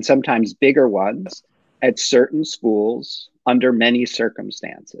discounts, and sometimes bigger ones, at certain schools under many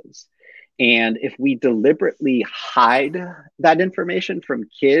circumstances. And if we deliberately hide that information from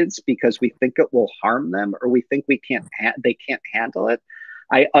kids because we think it will harm them, or we think they can't handle it,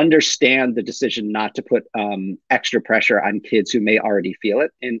 I understand the decision not to put extra pressure on kids who may already feel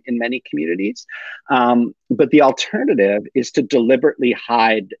it in many communities. But the alternative is to deliberately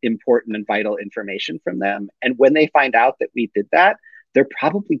hide important and vital information from them. And when they find out that we did that, they're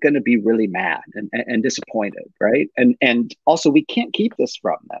probably going to be really mad and disappointed, right? And also, we can't keep this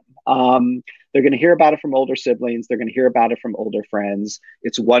from them. They're going to hear about it from older siblings. They're going to hear about it from older friends.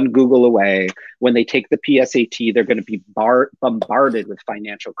 It's one Google away. When they take the PSAT, they're going to be bombarded with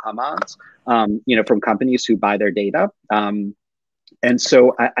financial come-ons, from companies who buy their data. And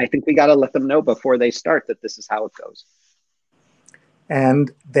so I think we got to let them know before they start that this is how it goes. And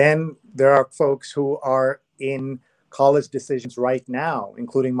then there are folks who are in college decisions right now,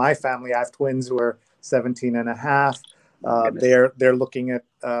 including my family. I have twins who are 17 and a half. They're looking at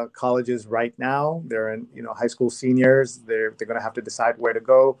colleges right now. They're in high school seniors. They're going to have to decide where to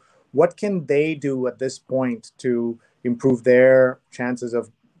go. What can they do at this point to improve their chances of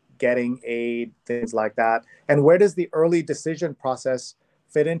getting aid, things like that? And where does the early decision process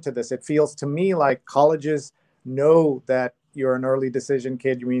fit into this? It feels to me like colleges know that you're an early decision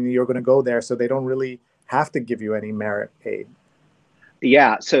kid, you mean you're going to go there, so they don't really have to give you any merit aid.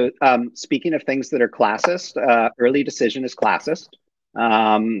 Yeah. So speaking of things that are classist, early decision is classist.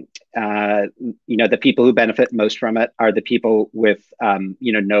 The people who benefit most from it are the people with,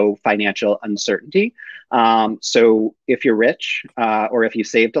 no financial uncertainty. So if you're rich or if you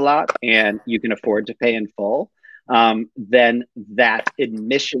saved a lot and you can afford to pay in full, then that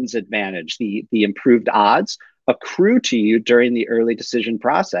admissions advantage, the improved odds, accrue to you during the early decision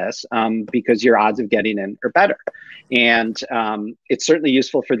process because your odds of getting in are better. And it's certainly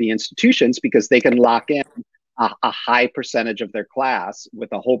useful for the institutions because they can lock in a high percentage of their class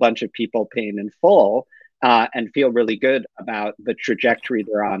with a whole bunch of people paying in full and feel really good about the trajectory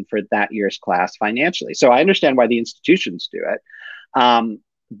they're on for that year's class financially. So I understand why the institutions do it.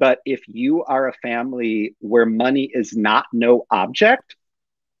 But if you are a family where money is not no object,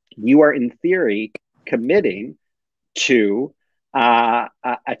 you are in theory committing to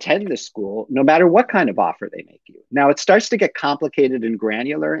attend this school, no matter what kind of offer they make you. Now, it starts to get complicated and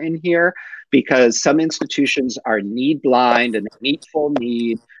granular in here because some institutions are need blind and they meet full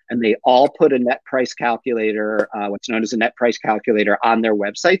need, and they all put a net price calculator, what's known as a net price calculator, on their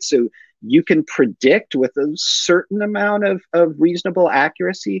website. So you can predict with a certain amount of reasonable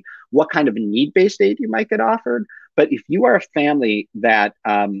accuracy what kind of need-based aid you might get offered. But if you are a family that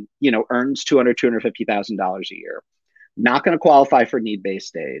earns $200,000, $250,000 a year, not going to qualify for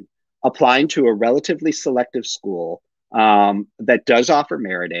need-based aid, applying to a relatively selective school that does offer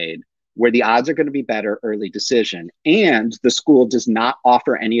merit aid, where the odds are going to be better early decision, and the school does not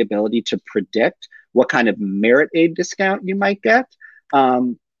offer any ability to predict what kind of merit aid discount you might get,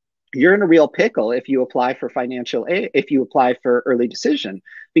 you're in a real pickle if you apply for financial aid, if you apply for early decision.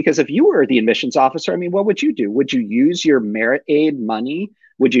 Because if you were the admissions officer, I mean, what would you do? Would you use your merit aid money?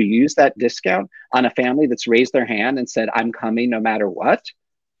 Would you use that discount on a family that's raised their hand and said, I'm coming no matter what?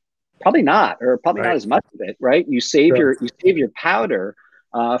 Probably not, or probably not as much of it, right? You save your powder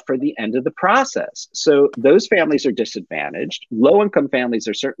for the end of the process. So those families are disadvantaged. Low-income families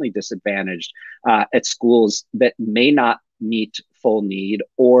are certainly disadvantaged at schools that may not meet full need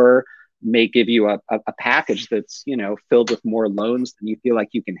or may give you a package that's, filled with more loans than you feel like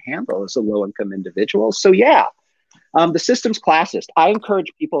you can handle as a low-income individual. So yeah, the system's classist. I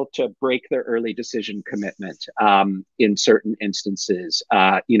encourage people to break their early decision commitment in certain instances,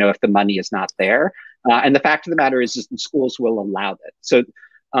 if the money is not there. And the fact of the matter is the schools will allow that. So,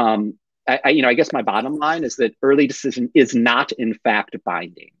 I guess my bottom line is that early decision is not in fact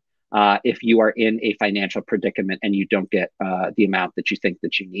binding. If you are in a financial predicament and you don't get the amount that you think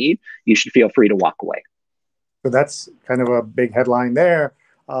that you need, you should feel free to walk away. So that's kind of a big headline there.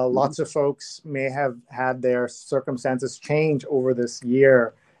 Lots of folks may have had their circumstances change over this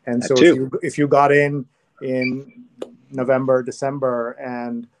year. And so if you got in November, December,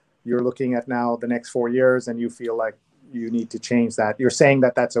 and you're looking at now the next 4 years and you feel like you need to change that, you're saying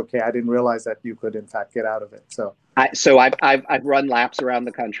that that's okay. I didn't realize that you could in fact get out of it. So I've run laps around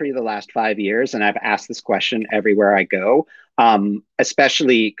the country the last 5 years, and I've asked this question everywhere I go,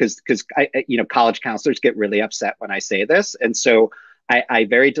 especially because college counselors get really upset when I say this. And so I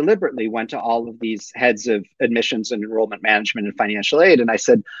very deliberately went to all of these heads of admissions and enrollment management and financial aid, and I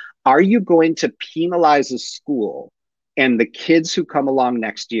said, are you going to penalize a school and the kids who come along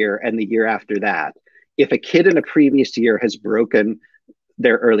next year and the year after that if a kid in a previous year has broken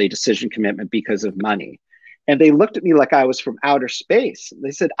their early decision commitment because of money? And they looked at me like I was from outer space.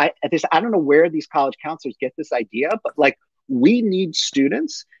 They said, I don't know where these college counselors get this idea, but like, we need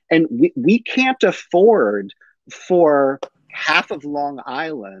students, and we can't afford for half of Long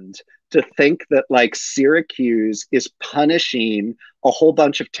Island to think that like Syracuse is punishing a whole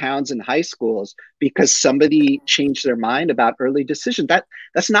bunch of towns and high schools because somebody changed their mind about early decision.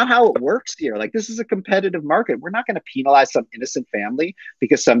 That's not how it works here. Like, this is a competitive market. We're not going to penalize some innocent family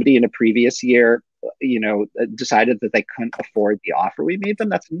because somebody in a previous year, decided that they couldn't afford the offer we made them.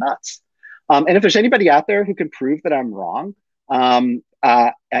 That's nuts. And if there's anybody out there who can prove that I'm wrong,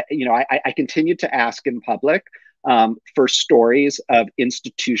 I continue to ask in public for stories of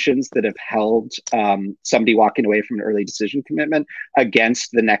institutions that have held somebody walking away from an early decision commitment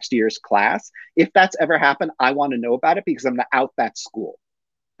against the next year's class. If that's ever happened, I want to know about it because I'm going to out that school,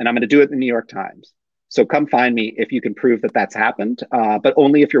 and I'm going to do it in the New York Times. So come find me if you can prove that that's happened, but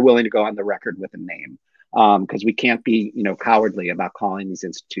only if you're willing to go on the record with a name. because we can't be, cowardly about calling these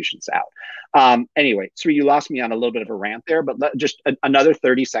institutions out. Anyway, Sri, you lost me on a little bit of a rant there, but just another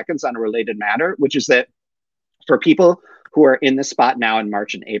 30 seconds on a related matter, which is that for people who are in the spot now in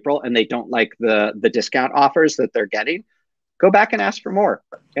March and April and they don't like the discount offers that they're getting, go back and ask for more.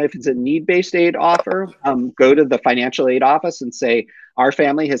 And if it's a need-based aid offer, go to the financial aid office and say, our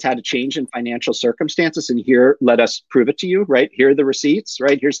family has had a change in financial circumstances, and here, let us prove it to you, right? Here are the receipts,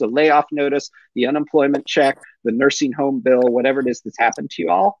 right? Here's the layoff notice, the unemployment check, the nursing home bill, whatever it is that's happened to you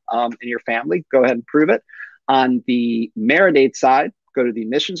all and your family, go ahead and prove it. On the merit aid side, go to the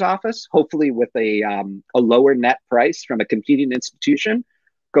admissions office, hopefully with a lower net price from a competing institution.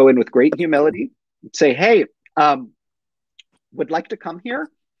 Go in with great humility, say, hey, would like to come here.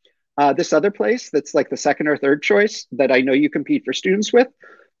 This other place that's like the second or third choice that I know you compete for students with,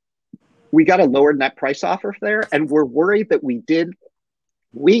 we got a lower net price offer there, and we're worried that we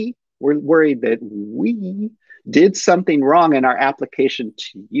did something wrong in our application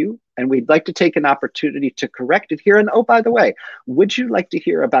to you, and we'd like to take an opportunity to correct it here. And oh, by the way, would you like to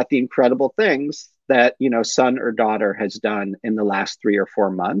hear about the incredible things that son or daughter has done in the last 3 or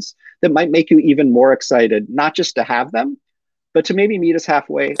 4 months that might make you even more excited, not just to have them, but to maybe meet us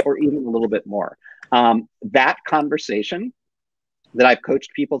halfway or even a little bit more. That conversation that I've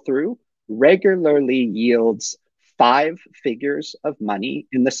coached people through regularly yields 5 figures of money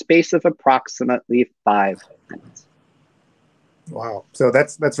in the space of approximately 5 minutes. Wow. So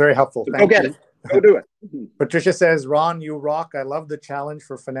that's very helpful. So go get it. Go do it. Patricia says, Ron, you rock. I love the challenge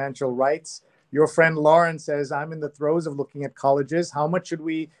for financial rights. Your friend Lauren says, I'm in the throes of looking at colleges. How much should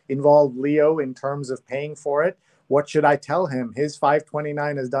we involve Leo in terms of paying for it? What should I tell him? His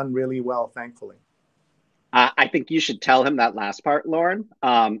 529 has done really well, thankfully. I think you should tell him that last part, Lauren.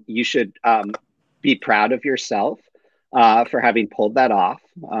 You should be proud of yourself for having pulled that off,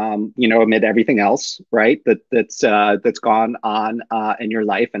 amid everything else, right, that's gone on in your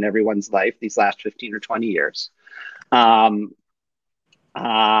life and everyone's life these last 15 or 20 years.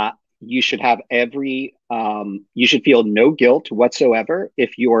 You should have you should feel no guilt whatsoever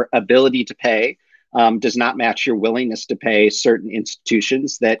if your ability to pay does not match your willingness to pay certain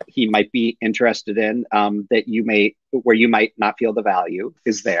institutions that he might be interested in, where you might not feel the value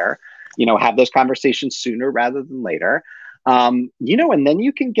is there. Have those conversations sooner rather than later. And then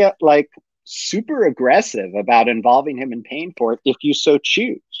you can get like super aggressive about involving him in paying for it if you so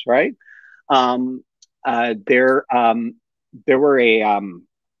choose, right? There were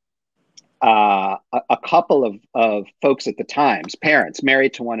a couple of folks at the Times, parents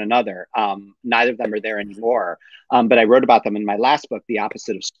married to one another. Neither of them are there anymore. But I wrote about them in my last book, The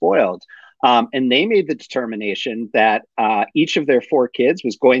Opposite of Spoiled. And they made the determination that each of their 4 kids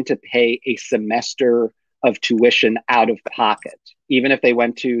was going to pay a semester of tuition out of pocket, even if they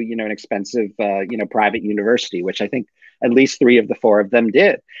went to, an expensive, private university, which I think at least 3 of the 4 of them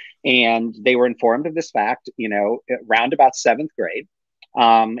did. And they were informed of this fact, around about 7th grade.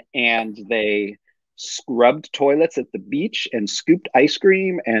 And they scrubbed toilets at the beach and scooped ice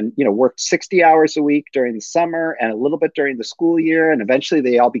cream and, worked 60 hours a week during the summer and a little bit during the school year. And eventually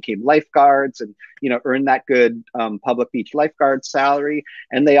they all became lifeguards and, earned that good public beach lifeguard salary.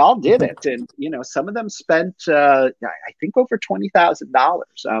 And they all did it. And, some of them spent, I think, over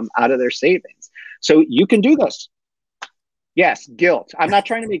 $20,000 out of their savings. So you can do this. Yes, guilt. I'm not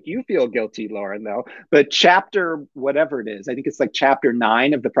trying to make you feel guilty, Lauren, though, but chapter, whatever it is, I think it's like chapter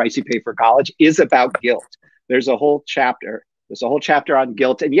 9 of The Price You Pay for College is about guilt. There's a whole chapter on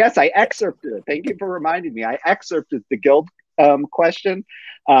guilt. And yes, I excerpted it. Thank you for reminding me. I excerpted the guilt question,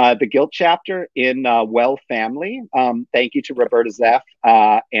 the guilt chapter in Well Family. Thank you to Roberta Zeff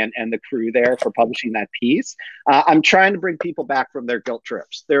and the crew there for publishing that piece. I'm trying to bring people back from their guilt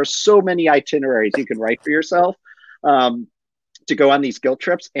trips. There are so many itineraries you can write for yourself to go on these guilt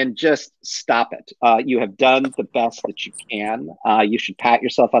trips, and just stop it. You have done the best that you can. You should pat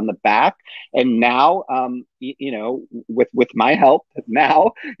yourself on the back. And now, with my help,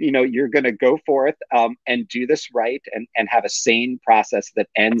 now, you're going to go forth and do this right and have a sane process that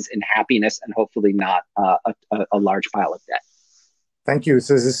ends in happiness and hopefully not a large pile of debt. Thank you.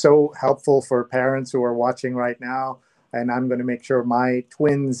 So this is so helpful for parents who are watching right now. And I'm going to make sure my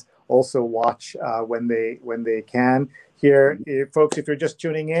twins also watch when they can. Here, folks, if you're just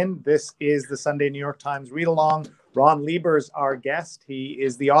tuning in, this is the Sunday New York Times Read Along. Ron Lieber is our guest. He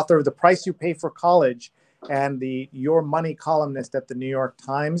is the author of The Price You Pay for College and the Your Money columnist at the New York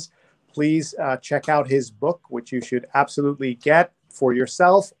Times. Please check out his book, which you should absolutely get for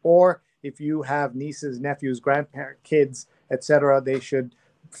yourself, or if you have nieces, nephews, grandparents, kids, etc.,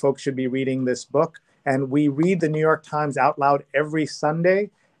 folks should be reading this book. And we read the New York Times out loud every Sunday.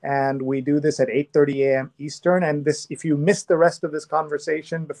 And we do this at 8:30 a.m. Eastern. And this, if you missed the rest of this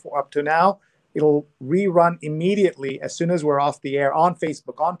conversation before up to now, it'll rerun immediately as soon as we're off the air on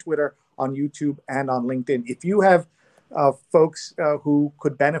Facebook, on Twitter, on YouTube, and on LinkedIn. If you have folks who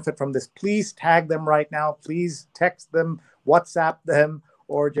could benefit from this, please tag them right now. Please text them, WhatsApp them,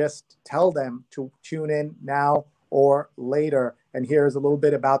 or just tell them to tune in now or later. And here's a little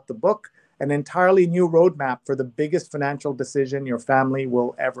bit about the book, an entirely new roadmap for the biggest financial decision your family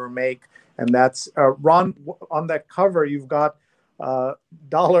will ever make. And that's, Ron, on that cover, you've got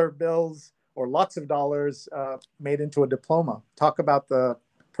dollar bills or lots of dollars made into a diploma. Talk about the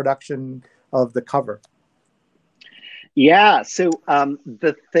production of the cover. Yeah, so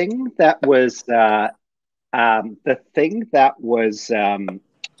the thing that was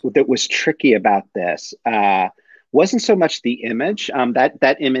tricky about this wasn't so much the image.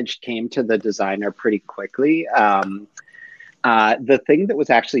 That image came to the designer pretty quickly. The thing that was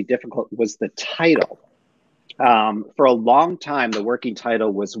actually difficult was the title. For a long time, the working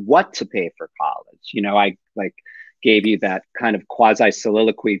title was "What to Pay for College." You know, I like gave you that kind of quasi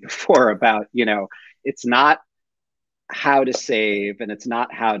soliloquy before about, you know, it's not how to save and it's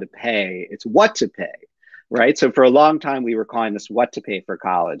not how to pay, it's what to pay, right? So for a long time, we were calling this "What to Pay for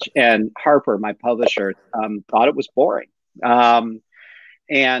College." And Harper, my publisher, thought it was boring.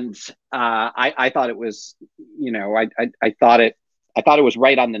 And I thought it was, you know, I thought it was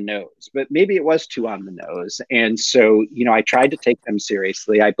right on the nose, but maybe it was too on the nose. And so, you know, I tried to take them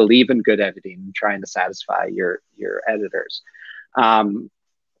seriously. I believe in good editing, trying to satisfy your editors.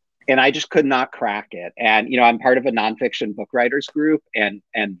 And I just could not crack it. And, you know, I'm part of a nonfiction book writers group, and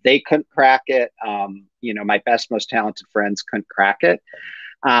they couldn't crack it. You know, my best, most talented friends couldn't crack it.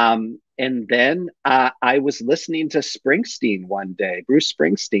 And then I was listening to Springsteen one day, Bruce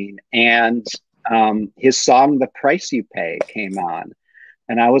Springsteen, and his song, "The Price You Pay," came on.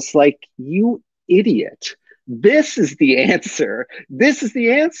 And I was like, you idiot. This is the answer. This is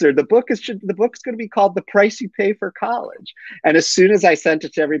the answer. The book's going to be called "The Price You Pay for College." And as soon as I sent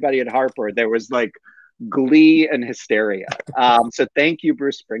it to everybody at Harper, there was like glee and hysteria. So thank you,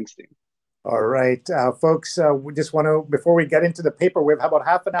 Bruce Springsteen. All right, folks, we just want to, before we get into the paper, we have about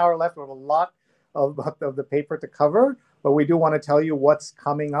half an hour left. We have a lot of the paper to cover, but we do want to tell you what's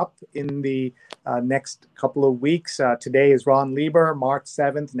coming up in the next couple of weeks. Today is Ron Lieber, March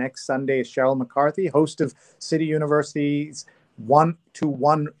 7th. Next Sunday is Cheryl McCarthy, host of City University's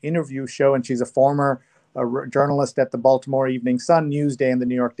 1-to-1 interview show, and she's a former journalist at the Baltimore Evening Sun, Newsday, and the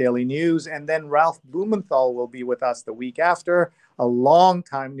New York Daily News. And then Ralph Blumenthal will be with us the week after, a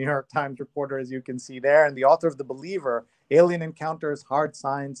longtime New York Times reporter, as you can see there, and the author of The Believer, Alien Encounters, Hard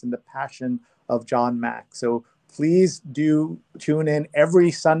Science, and the Passion of John Mack. So please do tune in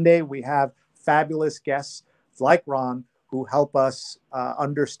every Sunday. We have fabulous guests like Ron who help us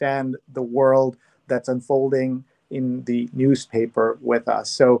understand the world that's unfolding in the newspaper with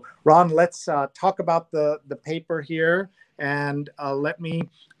us. So Ron, let's talk about the paper here, and let me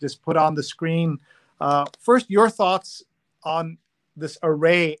just put on the screen first your thoughts on this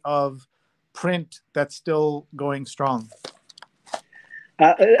array of print that's still going strong.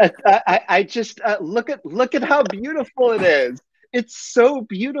 I just look at how beautiful it is. It's so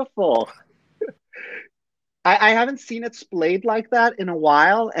beautiful. I haven't seen it splayed like that in a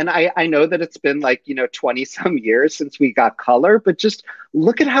while. And I know that it's been like, you know, 20 some years since we got color, but just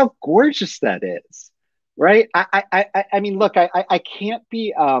look at how gorgeous that is. Right. I mean, look, I can't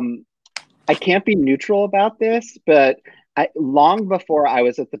be neutral about this, but long before I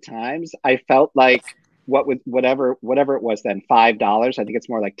was at the Times, I felt like whatever it was then, $5. I think it's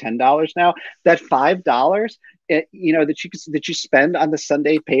more like $10 now. That $5, you know, that you spend on the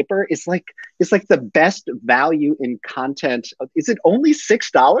Sunday paper is like the best value in content. Is it only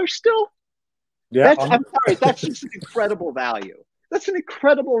 $6 still? Yeah, I'm sorry, that's just an incredible value. That's an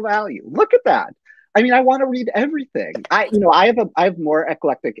incredible value. Look at that. I mean, I want to read everything. I have more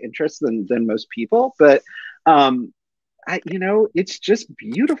eclectic interests than most people, but you know, it's just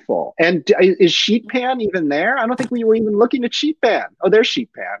beautiful. And is Sheet Pan even there? I don't think we were even looking at Sheet Pan. Oh, there's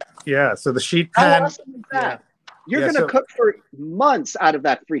Sheet Pan. Yeah, so the Sheet Pan. How awesome is that? Yeah. You're going to cook for months out of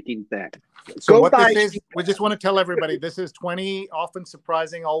that freaking thing. So what this is, we just want to tell everybody, this is 20 often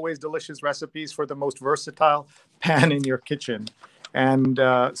surprising, always delicious recipes for the most versatile pan in your kitchen. And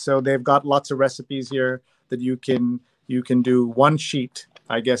so they've got lots of recipes here that you can do. One sheet,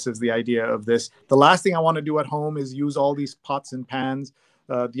 I guess, is the idea of this. The last thing I want to do at home is use all these pots and pans.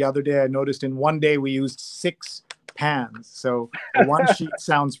 The other day I noticed in one day we used 6 pans. So one sheet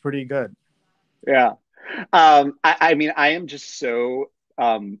sounds pretty good. Yeah. I mean, I am just so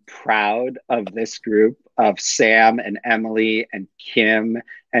proud of this group of Sam and Emily and Kim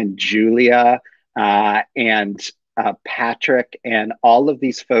and Julia and Parekh and all of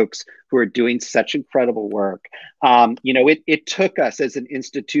these folks who are doing such incredible work. It took us as an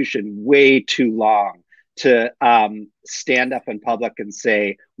institution way too long to stand up in public and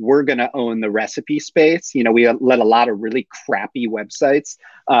say, we're going to own the recipe space. We let a lot of really crappy websites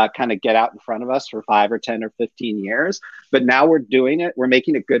kind of get out in front of us for 5 or 10 or 15 years. But now we're doing it. We're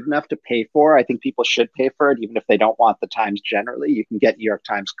making it good enough to pay for. I think people should pay for it, even if they don't want the Times generally. You can get New York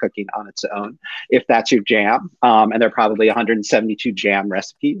Times cooking on its own if that's your jam. And there are probably 172 jam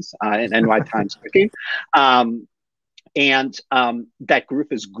recipes in NY Times cooking. And that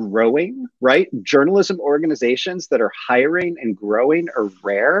group is growing, right? Journalism organizations that are hiring and growing are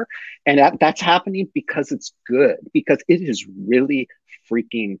rare. And that's happening because it's good, because it is really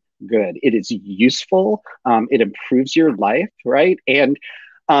freaking good. It is useful. It improves your life, right? And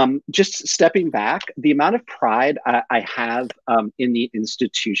just stepping back, the amount of pride I have in the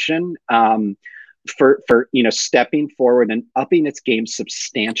institution for stepping forward and upping its game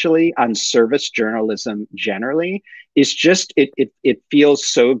substantially on service journalism generally is just it feels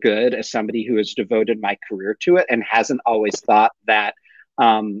so good as somebody who has devoted my career to it and hasn't always thought that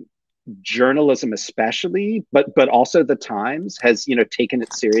journalism especially, but also the Times has taken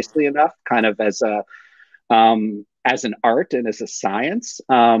it seriously enough kind of as an art and as a science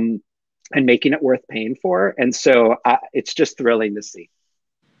and making it worth paying for. And so it's just thrilling to see.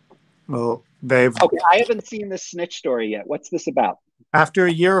 Well, okay, I haven't seen this snitch story yet. What's this about? After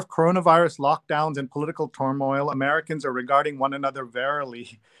a year of coronavirus lockdowns and political turmoil, Americans are regarding one another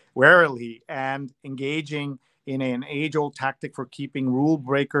warily and engaging in an age-old tactic for keeping rule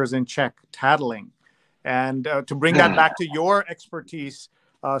breakers in check, tattling. And to bring that back to your expertise,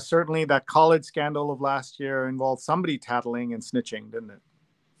 certainly that college scandal of last year involved somebody tattling and snitching, didn't it?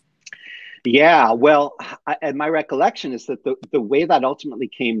 Yeah, well, and my recollection is that the way that ultimately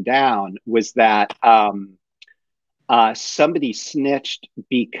came down was that somebody snitched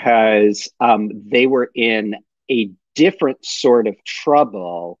because they were in a different sort of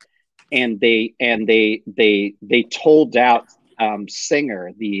trouble, and they told out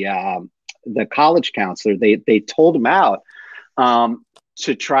Singer, the college counselor. They told him out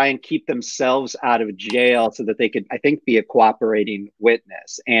to try and keep themselves out of jail so that they could, I think, be a cooperating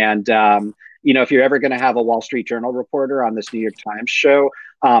witness. And, if you're ever going to have a Wall Street Journal reporter on this New York Times show,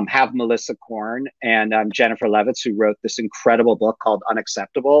 have Melissa Korn and Jennifer Levitz, who wrote this incredible book called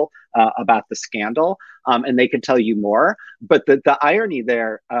Unacceptable about the scandal. And they can tell you more. But the irony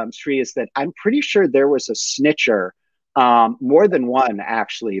there, Sri, is that I'm pretty sure there was a snitcher. More than one,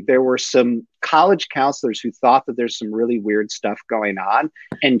 actually. There were some college counselors who thought that there's some really weird stuff going on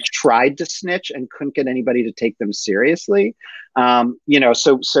and tried to snitch and couldn't get anybody to take them seriously. I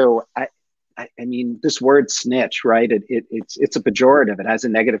mean, this word snitch, right? It's a pejorative. It has a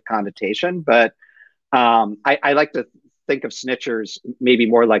negative connotation, but I like to think of snitchers maybe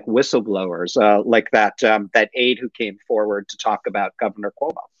more like whistleblowers, like that aide who came forward to talk about Governor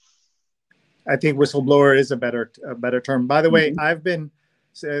Cuomo. I think whistleblower is a better term. By the way, I've been,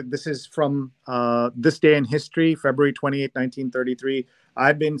 this is from this day in history, February 28, 1933.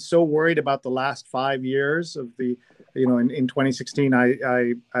 I've been so worried about the last 5 years of the, in 2016,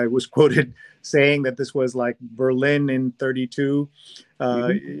 I was quoted saying that this was like Berlin in 32, or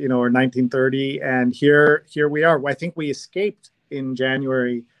 1930. And here we are. I think we escaped in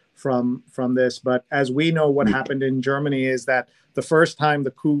January from this. But as we know, what happened in Germany is that the first time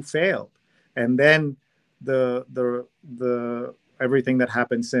the coup failed. And then the everything that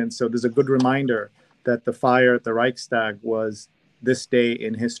happened since. So there's a good reminder that the fire at the Reichstag was this day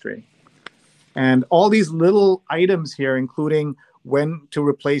in history. And all these little items here, including when to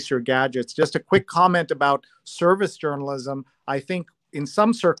replace your gadgets. Just a quick comment about service journalism. I think in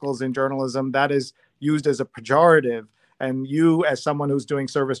some circles in journalism, that is used as a pejorative. And you, as someone who's doing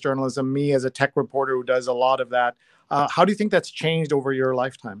service journalism, me as a tech reporter who does a lot of that, how do you think that's changed over your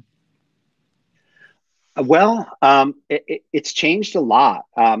lifetime? Well, it's changed a lot.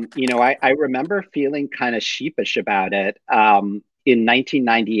 I remember feeling kind of sheepish about it in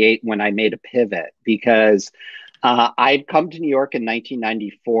 1998 when I made a pivot, because I'd come to New York in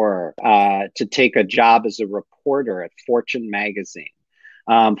 1994 to take a job as a reporter at Fortune magazine.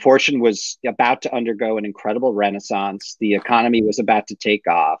 Fortune was about to undergo an incredible renaissance. The economy was about to take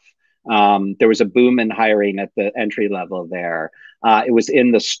off. There was a boom in hiring at the entry level there. It was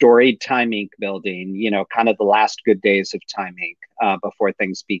in the storied Time Inc. building, kind of the last good days of Time Inc. Before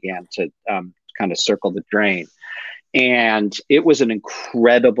things began to kind of circle the drain. And it was an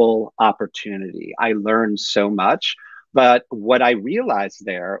incredible opportunity. I learned so much. But what I realized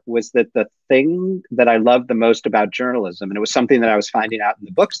there was that the thing that I loved the most about journalism, and it was something that I was finding out in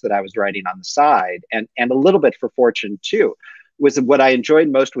the books that I was writing on the side, and a little bit for Fortune too, was what I enjoyed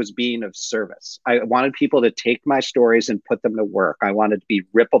most was being of service. I wanted people to take my stories and put them to work. I wanted to be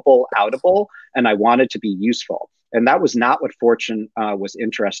rippable, outable, and I wanted to be useful. And that was not what Fortune was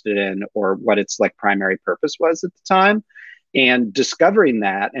interested in, or what its like primary purpose was at the time. And discovering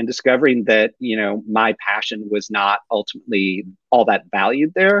that, and discovering that, you know, my passion was not ultimately all that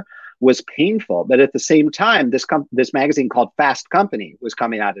valued there, was painful. But at the same time, this magazine called Fast Company was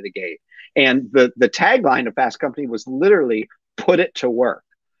coming out of the gate. And the tagline of Fast Company was literally put it to work,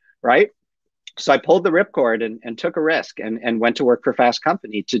 right? So I pulled the ripcord and took a risk and went to work for Fast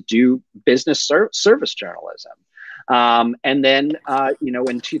Company to do business service journalism. And then, you know,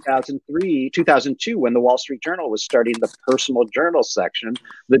 in 2002, when the Wall Street Journal was starting the personal journal section,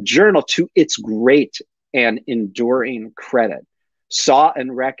 the Journal, to its great and enduring credit, saw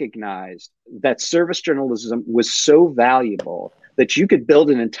and recognized that service journalism was so valuable that you could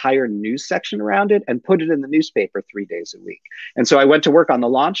build an entire news section around it and put it in the newspaper 3 days a week. And so I went to work on the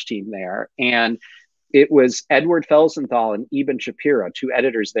launch team there, and it was Edward Felsenthal and Eben Shapiro, two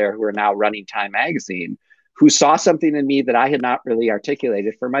editors there who are now running Time Magazine, who saw something in me that I had not really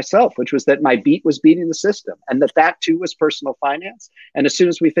articulated for myself, which was that my beat was beating the system, and that too was personal finance. And as soon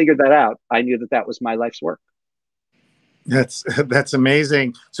as we figured that out, I knew that was my life's work. That's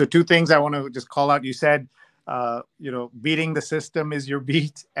amazing. So two things I want to just call out. You said, you know, beating the system is your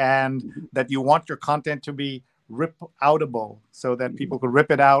beat, and that you want your content to be rip-outable so that people could rip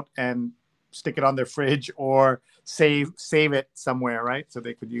it out and stick it on their fridge or save it somewhere, right? So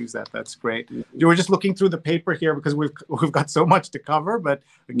they could use that. That's great. You were just looking through the paper here because we've got so much to cover, but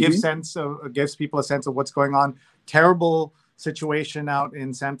it gives people a sense of what's going on. Terrible situation out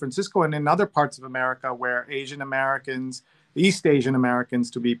in San Francisco and in other parts of America where Asian Americans, East Asian Americans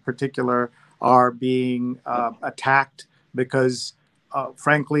to be particular, are being attacked because,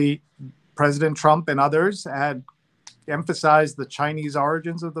 frankly, President Trump and others had emphasized the Chinese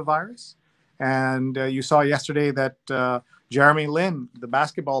origins of the virus. And you saw yesterday that Jeremy Lin, the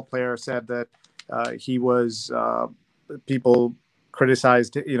basketball player, said that he was, people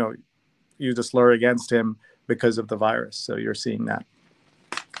criticized, you know, used a slur against him because of the virus. So you're seeing that.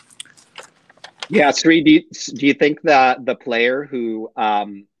 Yeah, Sri, do you think that the player who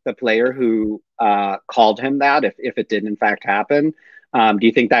called him that, if it did in fact happen, do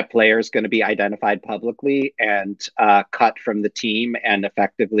you think that player is going to be identified publicly and cut from the team and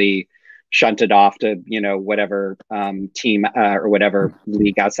effectively shunted off to, you know, whatever team or whatever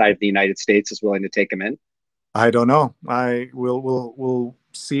league outside of the United States is willing to take him in? I don't know. We'll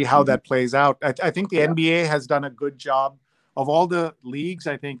see how that plays out. I think the NBA has done a good job of all the leagues.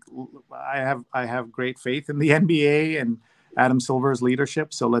 I think I have great faith in the NBA and Adam Silver's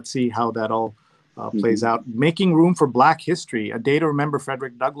leadership. So let's see how that all plays out. Making room for Black history. A day to remember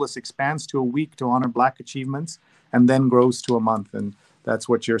Frederick Douglass expands to a week to honor Black achievements and then grows to a month. And that's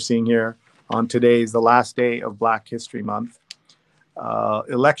what you're seeing here on today's the last day of Black History Month.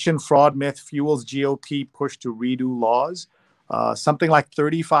 Election fraud myth fuels GOP push to redo laws. Something like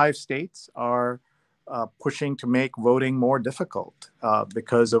 35 states are pushing to make voting more difficult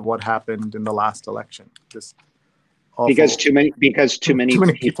because of what happened in the last election. Just because too many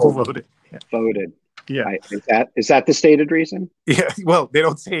people voted. Yeah. Right. Is that the stated reason? Yeah. Well, they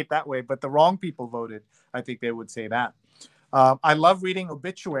don't say it that way, but the wrong people voted. I think they would say that. I love reading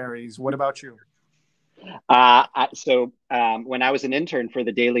obituaries. What about you? So when I was an intern for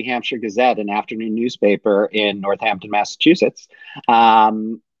the Daily Hampshire Gazette, an afternoon newspaper in Northampton, Massachusetts,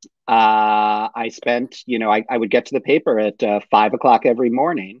 I spent, you know, I would get to the paper at 5 o'clock every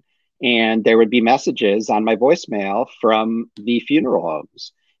morning, and there would be messages on my voicemail from the funeral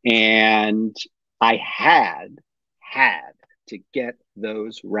homes. And I had to get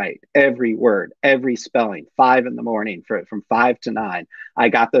those right. Every word, every spelling, 5 in the morning from 5 to 9. I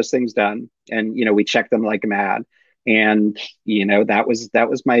got those things done, and, you know, we checked them like mad. And, you know, that was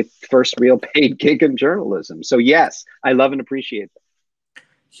my first real paid gig in journalism. So yes, I love and appreciate them.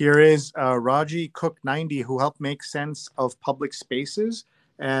 Here is Raji Cook 90, who helped make sense of public spaces.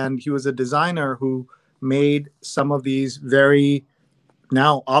 And he was a designer who made some of these very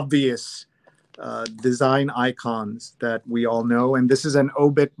now obvious design icons that we all know. And this is an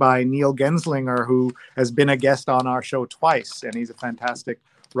obit by Neil Genslinger, who has been a guest on our show twice. And he's a fantastic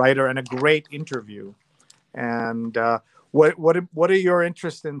writer and a great interview. And what are your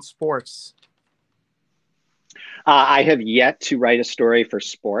interests in sports? I have yet to write a story for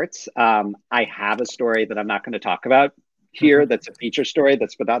sports. I have a story that I'm not going to talk about here. That's a feature story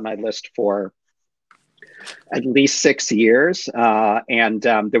that's been on my list for at least 6 years. And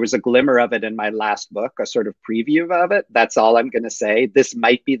there was a glimmer of it in my last book, a sort of preview of it. That's all I'm going to say. This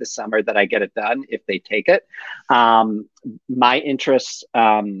might be the summer that I get it done if they take it. My interest,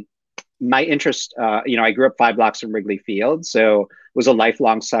 I grew up 5 blocks from Wrigley Field, so was a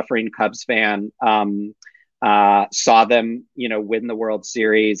lifelong suffering Cubs fan. Saw them, win the World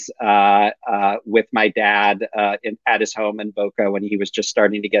Series with my dad at his home in Boca when he was just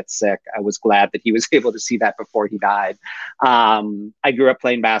starting to get sick. I was glad that he was able to see that before he died. I grew up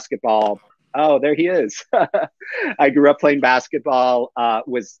playing basketball. Oh, there he is. I grew up playing basketball,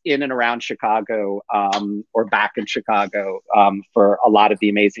 was in and around Chicago or back in Chicago for a lot of the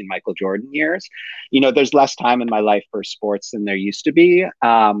amazing Michael Jordan years. There's less time in my life for sports than there used to be.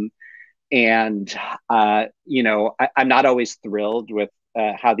 And I'm not always thrilled with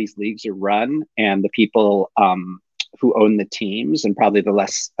how these leagues are run and the people who own the teams, and probably the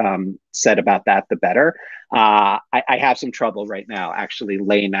less said about that, the better. I have some trouble right now actually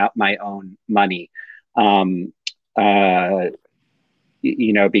laying out my own money, because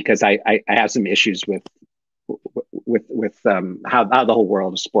I have some issues with how the whole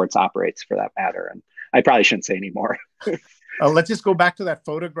world of sports operates, for that matter. And I probably shouldn't say any more. Let's just go back to that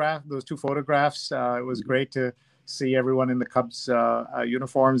photograph, those 2 photographs. It was great to see everyone in the Cubs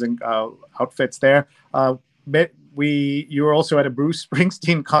uniforms and outfits there. You were also at a Bruce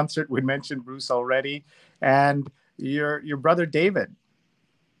Springsteen concert. We mentioned Bruce already, and your brother David.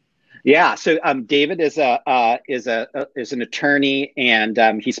 Yeah, so David is an attorney,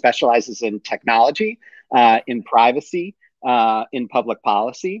 and he specializes in technology, in privacy, in public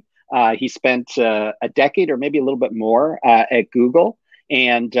policy. He spent a decade or maybe a little bit more at Google,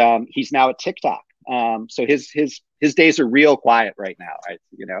 and he's now at TikTok. So his days are real quiet right now.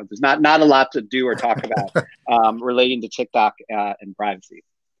 There's not a lot to do or talk about relating to TikTok and privacy.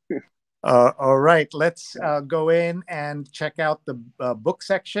 All right, let's go in and check out the book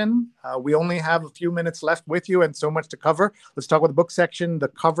section. We only have a few minutes left with you and so much to cover. Let's talk about the book section. The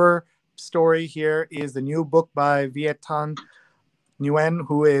cover story here is the new book by Viet Thanh Nguyen,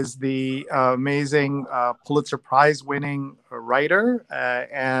 who is the amazing Pulitzer Prize winning writer,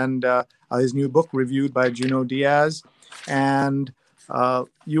 and his new book reviewed by Junot Diaz. And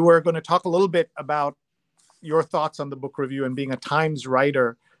you were going to talk a little bit about your thoughts on the book review and being a Times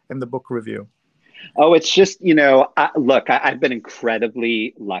writer in the book review. Oh, it's just, look, I've been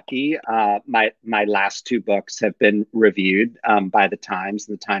incredibly lucky. My last 2 books have been reviewed by the Times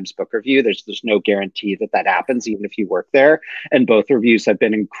and the Times Book Review. There's no guarantee that happens, even if you work there. And both reviews have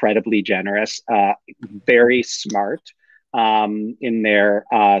been incredibly generous, very smart in their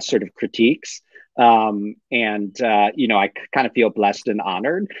sort of critiques. I kind of feel blessed and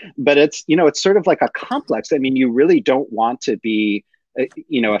honored. But it's sort of like a complex. I mean, you really don't want to be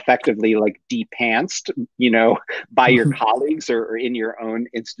effectively like de-pantsed, by your colleagues or in your own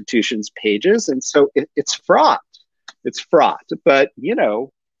institution's pages. And so it's fraught. It's fraught. But,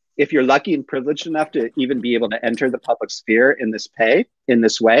 if you're lucky and privileged enough to even be able to enter the public sphere in this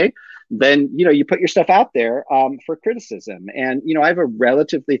way, then, you put your stuff out there for criticism. And, I have a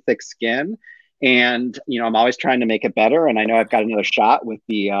relatively thick skin, and, I'm always trying to make it better. And I know I've got another shot with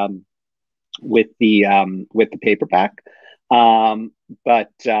the paperback. I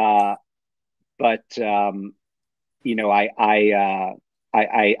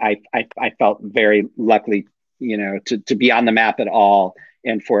felt very lucky, to be on the map at all,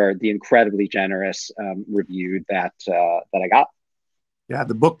 and for the incredibly generous review that I got. Yeah,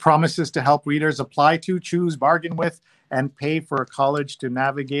 the book promises to help readers apply to, choose, bargain with, and pay for a college to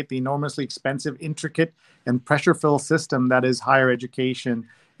navigate the enormously expensive, intricate, and pressure-filled system that is higher education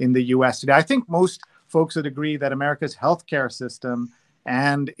in the U.S. today. I think most folks would agree that America's healthcare system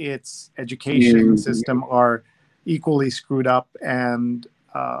and its education system are equally screwed up and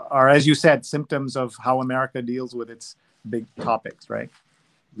are, as you said, symptoms of how America deals with its big topics, right?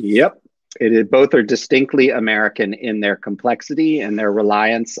 Yep. Both are distinctly American in their complexity and their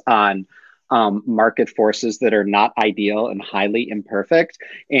reliance on market forces that are not ideal and highly imperfect.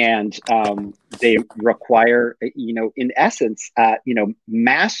 And they require, in essence,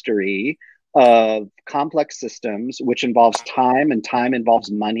 mastery of complex systems, which involves time, and time involves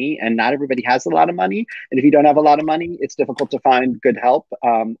money, and not everybody has a lot of money. And if you don't have a lot of money, it's difficult to find good help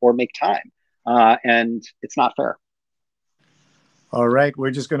or make time. And it's not fair. All right,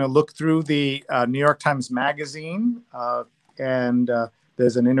 we're just going to look through the New York Times Magazine, and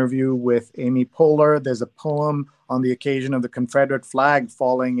there's an interview with Amy Poehler. There's a poem on the occasion of the Confederate flag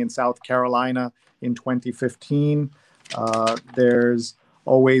falling in South Carolina in 2015. There's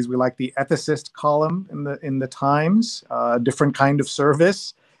always, we like the ethicist column in the Times, a different kind of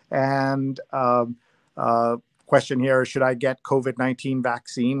service, and question here: should I get COVID-19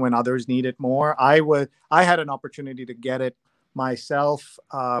 vaccine when others need it more? I had an opportunity to get it myself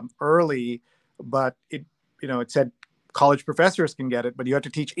early, but it said college professors can get it, but you have to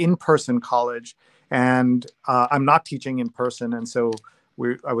teach in-person college, and I'm not teaching in person, and so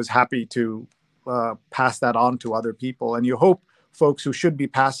I was happy to pass that on to other people. And you hope folks who should be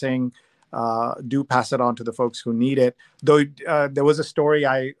passing do pass it on to the folks who need it. Though there was a story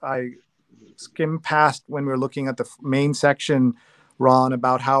I skimmed past when we were looking at the main section, Ron,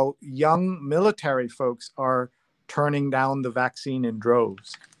 about how young military folks are turning down the vaccine in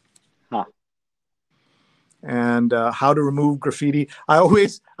droves. Huh. And how to remove graffiti.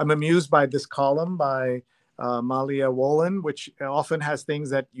 I'm amused by this column by Malia Wolin, which often has things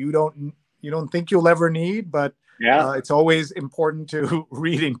that you don't think you'll ever need, but it's always important to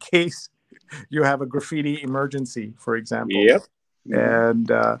read in case you have a graffiti emergency, for example. Yep.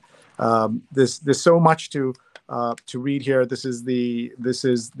 And there's so much to read here. This is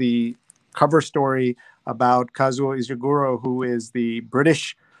the cover story about Kazuo Ishiguro, who is the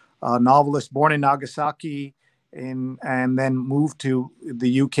British novelist born in Nagasaki and then moved to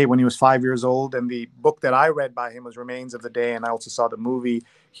the UK when he was 5 years old. And the book that I read by him was Remains of the Day, and I also saw the movie.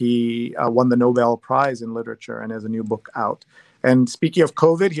 He won the Nobel Prize in Literature and has a new book out. And speaking of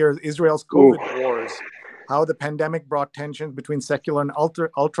COVID, here's Israel's COVID wars, how the pandemic brought tensions between secular and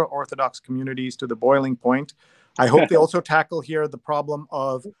ultra-Orthodox communities to the boiling point. I hope they also tackle here the problem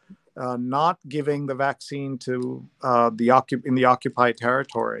of not giving the vaccine to in the occupied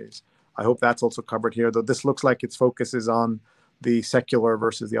territories. I hope that's also covered here, though this looks like its focus is on the secular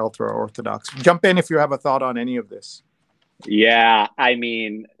versus the ultra-Orthodox. Jump in if you have a thought on any of this. Yeah, I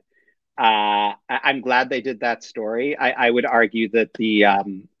mean, I'm glad they did that story. I would argue that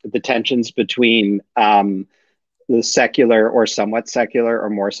the tensions between the secular or somewhat secular or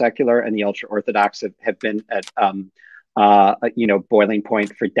more secular and the ultra-Orthodox have been at boiling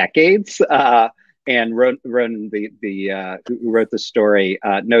point for decades. And Ron who wrote the story,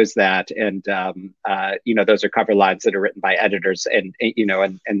 knows that, and those are cover lines that are written by editors, and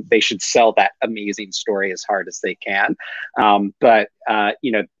they should sell that amazing story as hard as they can. But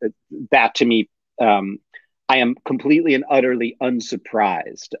that to me, I am completely and utterly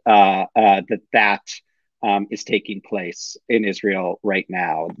unsurprised that is taking place in Israel right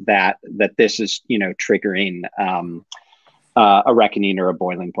now. That this is triggering a reckoning or a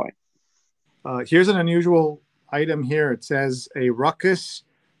boiling point. Here's an unusual item here. It says, a ruckus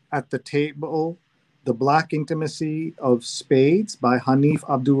at the table, the Black Intimacy of Spades by Hanif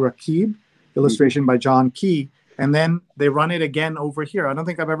Abdul-Rakib, illustration by John Key. And then they run it again over here. I don't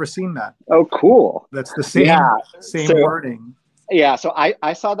think I've ever seen that. Oh, cool. That's the same wording. Yeah, so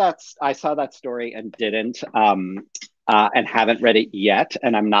I saw that story and didn't and haven't read it yet.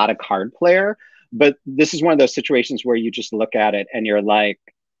 And I'm not a card player, but this is one of those situations where you just look at it and you're like,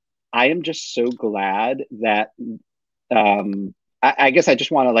 I am just so glad that I guess I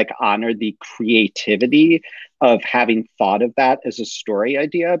just want to honor the creativity of having thought of that as a story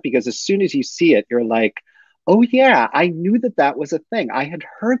idea, because as soon as you see it, you're like, oh yeah, I knew that was a thing. I had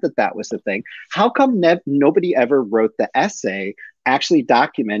heard that was a thing. How come nobody ever wrote the essay actually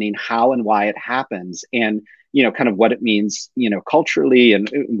documenting how and why it happens, and kind of what it means, culturally,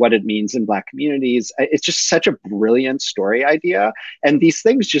 and what it means in Black communities. It's just such a brilliant story idea. And these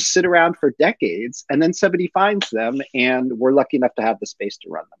things just sit around for decades, and then somebody finds them, and we're lucky enough to have the space to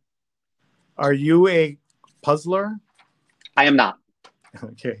run them. Are you a puzzler? I am not.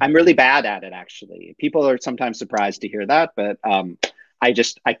 Okay. I'm really bad at it, actually. People are sometimes surprised to hear that, but I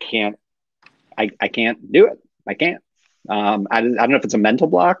can't do it. I can't. I don't know if it's a mental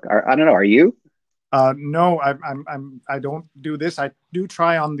block, or I don't know. Are you? No, I don't do this. I do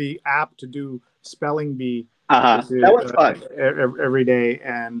try on the app to do spelling bee. That was fun every day,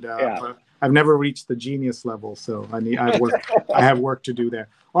 and I've never reached the genius level, so I have work to do there.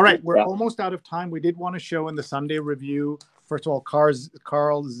 All right, we're almost out of time. We did want to show in the Sunday review, first of all,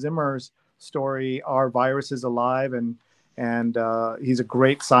 Carl Zimmer's story, "Our Virus is Alive," and he's a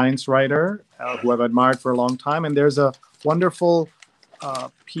great science writer who I've admired for a long time. And there's a wonderful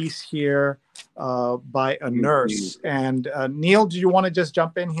piece here by a nurse. And Neil, do you want to just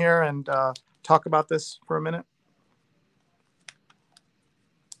jump in here and talk about this for a minute?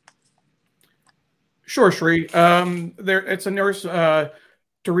 Sure, Sri. It's a nurse,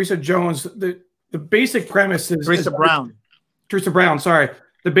 Teresa Jones. The basic premise is Teresa Brown. Sorry.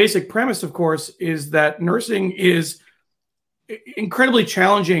 The basic premise, of course, is that nursing is incredibly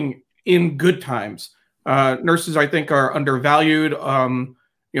challenging in good times. Nurses, I think, are undervalued. An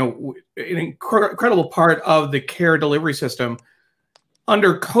incredible part of the care delivery system.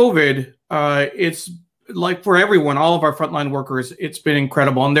 Under COVID, it's like for everyone, all of our frontline workers, it's been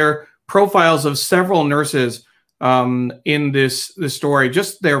incredible. And there are profiles of several nurses in this story,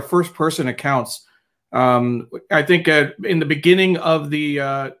 just their first-person accounts. I think in the beginning of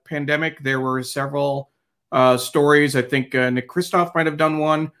the pandemic, there were several stories. I think Nick Kristof might have done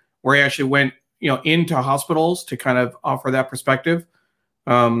one where he actually went, into hospitals to kind of offer that perspective.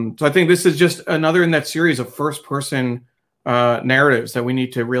 So I think this is just another in that series of first-person narratives that we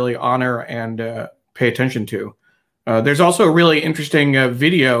need to really honor and pay attention to. There's also a really interesting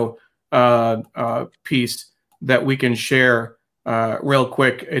video piece that we can share real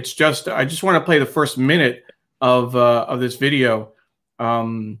quick. I just want to play the first minute of this video,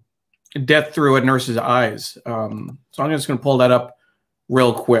 Death Through a Nurse's Eyes. So I'm just going to pull that up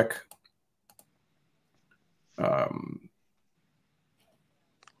real quick. I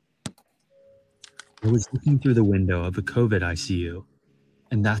was looking through the window of a COVID ICU,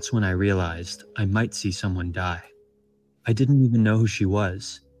 and that's when I realized I might see someone die. I didn't even know who she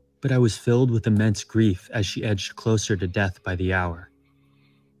was, but I was filled with immense grief as she edged closer to death by the hour.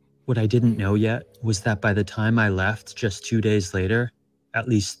 What I didn't know yet was that by the time I left just 2 days later, at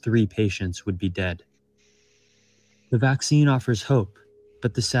least 3 patients would be dead. The vaccine offers hope,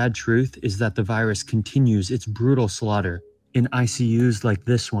 but the sad truth is that the virus continues its brutal slaughter in ICUs like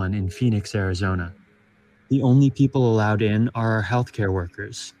this one in Phoenix, Arizona. The only people allowed in are our healthcare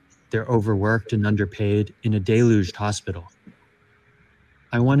workers. They're overworked and underpaid in a deluged hospital.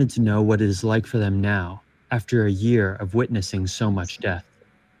 I wanted to know what it is like for them now, after a year of witnessing so much death.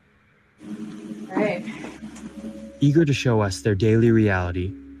 Right. Eager to show us their daily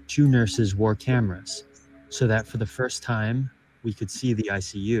reality, 2 nurses wore cameras, so that for the first time, we could see the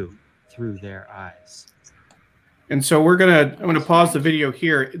ICU through their eyes. And so I'm gonna pause the video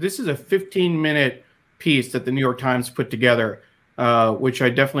here. This is a 15-minute piece that the New York Times put together, which I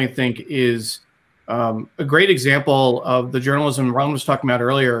definitely think is a great example of the journalism Ron was talking about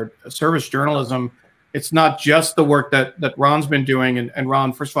earlier, service journalism. It's not just the work that Ron's been doing. And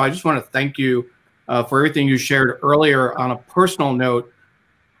Ron, first of all, I just want to thank you for everything you shared earlier. On a personal note,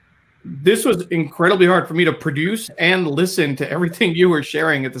 this was incredibly hard for me to produce and listen to everything you were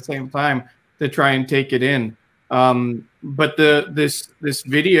sharing at the same time to try and take it in. But this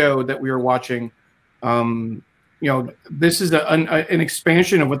video that we were watching, this is an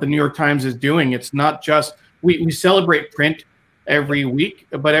expansion of what the New York Times is doing. It's not just, we celebrate print every week,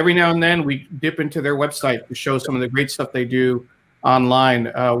 but every now and then we dip into their website to show some of the great stuff they do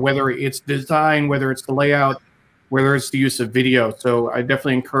online, whether it's design, whether it's the layout, whether it's the use of video. So I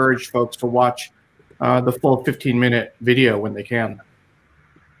definitely encourage folks to watch the full 15-minute video when they can.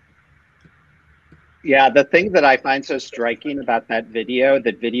 Yeah, the thing that I find so striking about that video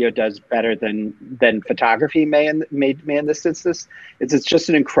does better than photography may in this instance, is it's just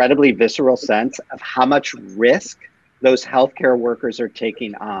an incredibly visceral sense of how much risk those healthcare workers are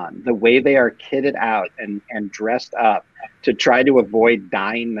taking on, the way they are kitted out and dressed up to try to avoid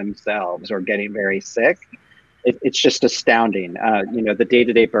dying themselves or getting very sick. It's just astounding. The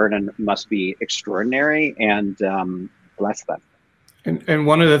day-to-day burden must be extraordinary, and bless them. And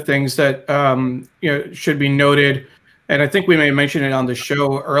one of the things that should be noted, and I think we may mention it on the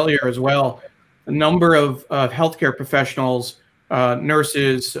show earlier as well, a number of healthcare professionals,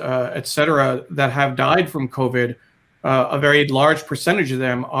 nurses, et cetera, that have died from COVID, a very large percentage of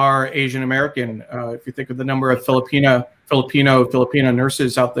them are Asian American. If you think of the number of Filipino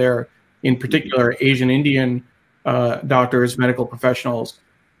nurses out there, in particular Asian Indian doctors, medical professionals,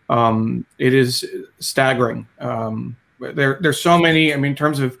 it is staggering. There's so many. I mean, in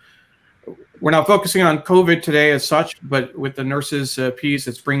terms of, we're not focusing on COVID today as such, but with the nurses piece,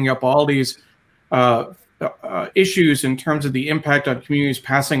 it's bringing up all these issues in terms of the impact on communities,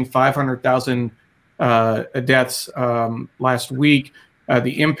 passing 500,000 deaths last week,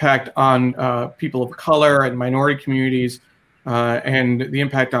 the impact on people of color and minority communities, and the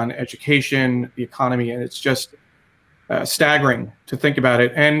impact on education, the economy, and it's just staggering to think about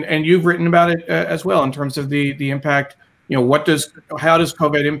it. And you've written about it as well in terms of the impact. How does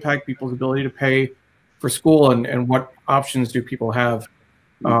COVID impact people's ability to pay for school, and what options do people have?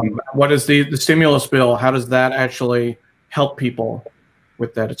 What is the stimulus bill? How does that actually help people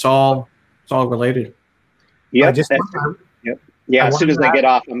with that? It's all related. Yeah. Yeah. As soon as I get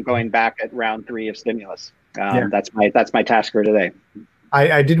off, I'm going back at round 3 of stimulus. That's my task for today.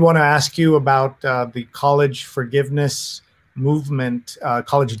 I did want to ask you about the college forgiveness movement,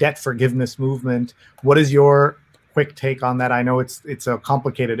 college debt forgiveness movement. What is your quick take on that? I know it's a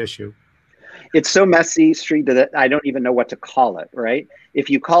complicated issue. It's so messy, Sri, that I don't even know what to call it, right? If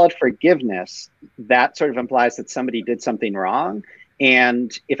you call it forgiveness, that sort of implies that somebody did something wrong.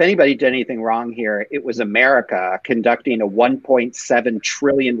 And if anybody did anything wrong here, it was America conducting a 1.7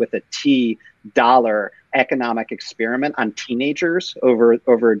 trillion with a T dollar economic experiment on teenagers over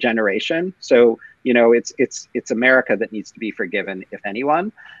a generation. So, you know, it's America that needs to be forgiven, if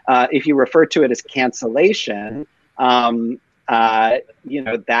anyone. If you refer to it as cancellation, you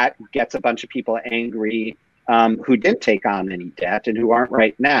know, that gets a bunch of people angry who didn't take on any debt and who aren't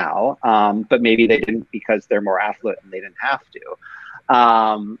right now, but maybe they didn't because they're more affluent and they didn't have to.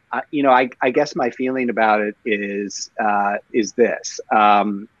 You know, I guess my feeling about it is this.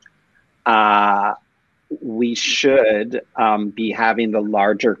 We should be having the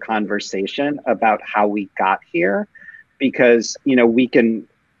larger conversation about how we got here, because, you know, we can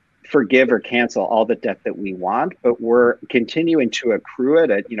forgive or cancel all the debt that we want, but we're continuing to accrue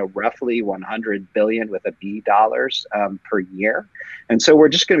it at, you know, roughly 100 billion with a B dollars per year. And so we're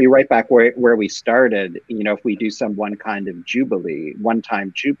just going to be right back where we started, you know, if we do some one-time jubilee.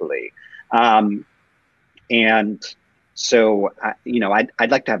 And so, you know,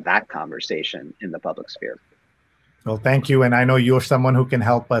 I'd like to have that conversation in the public sphere. Well, thank you. And I know you're someone who can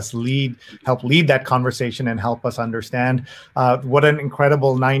help us lead that conversation and help us understand. What an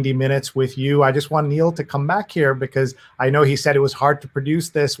incredible 90 minutes with you. I just want Neil to come back here because I know he said it was hard to produce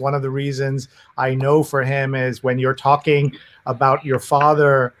this. One of the reasons I know for him is when you're talking about your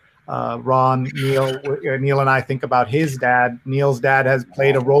father, Ron, Neil and I think about his dad. Neil's dad has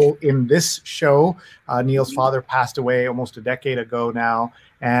played a role in this show. Neil's father passed away almost a decade ago now.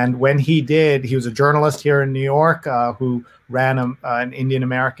 And when he did, he was a journalist here in New York who ran an Indian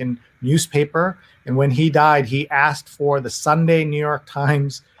American newspaper. And when he died, he asked for the Sunday New York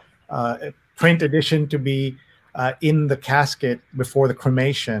Times print edition to be in the casket before the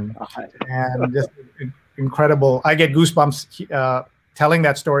cremation. And just incredible. I get goosebumps telling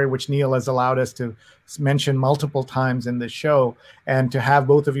that story, which Neil has allowed us to mention multiple times in this show. And to have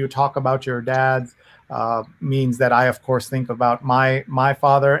both of you talk about your dads means that I, of course, think about my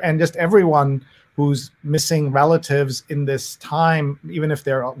father and just everyone who's missing relatives in this time, even if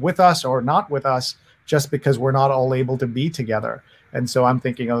they're with us or not with us, just because we're not all able to be together. And so I'm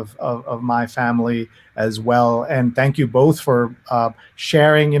thinking of my family as well. And thank you both for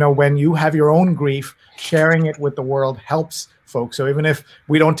sharing. You know, when you have your own grief, sharing it with the world helps folks. So even if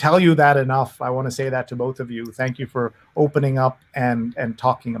we don't tell you that enough, I want to say that to both of you. Thank you for opening up and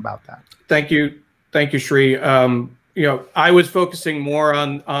talking about that. Thank you. Thank you, Shri. You know, I was focusing more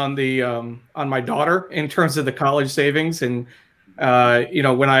on my daughter in terms of the college savings, and you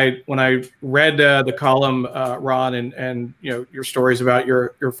know, when I read the column, Ron, and you know, your stories about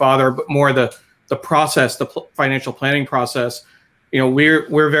your father, but more the process, the financial planning process. You know,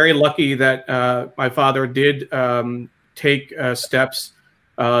 we're very lucky that my father did take steps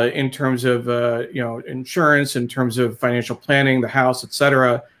in terms of you know, insurance, in terms of financial planning, the house,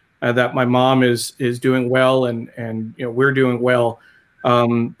 etc. That my mom is doing well, and you know, we're doing well.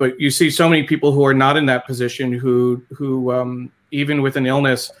 But you see so many people who are not in that position, who even with an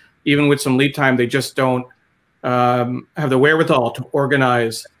illness, even with some lead time, they just don't have the wherewithal to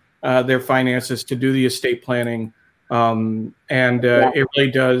organize their finances, to do the estate planning. It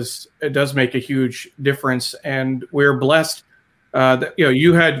really does make a huge difference. And we're blessed that, you know,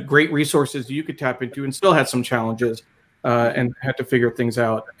 you had great resources you could tap into and still had some challenges and had to figure things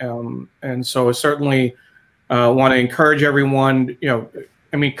out. And so I certainly want to encourage everyone, you know,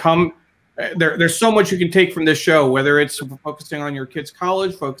 I mean, there's so much you can take from this show, whether it's focusing on your kids'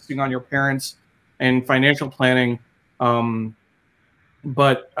 college, focusing on your parents and financial planning.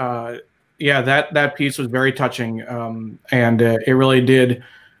 Yeah, that piece was very touching, and it really did.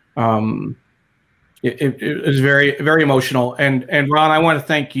 It was very, very emotional. And Ron, I want to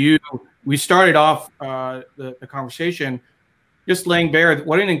thank you. We started off the conversation just laying bare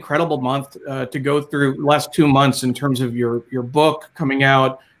what an incredible month to go through the last 2 months in terms of your book coming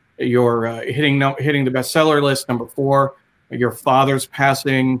out, your hitting the bestseller list, #4, your father's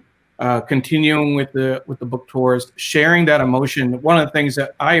passing. Continuing with the book tours, sharing that emotion. One of the things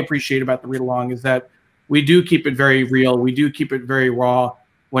that I appreciate about the read along is that we do keep it very real. We do keep it very raw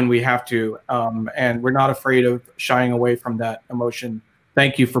when we have to, and we're not afraid of shying away from that emotion.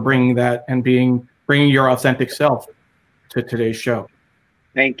 Thank you for bringing that and bringing your authentic self to today's show.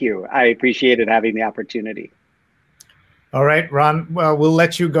 Thank you. I appreciated having the opportunity. All right, Ron, well, we'll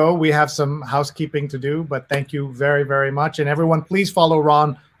let you go. We have some housekeeping to do, but thank you very, very much. And everyone, please follow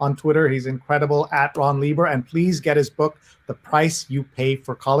Ron on Twitter. He's incredible, at Ron Lieber. And please get his book, The Price You Pay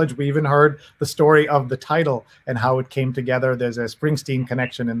for College. We even heard the story of the title and how it came together. There's a Springsteen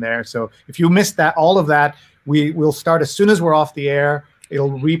connection in there. So if you missed that, all of that, we'll start as soon as we're off the air.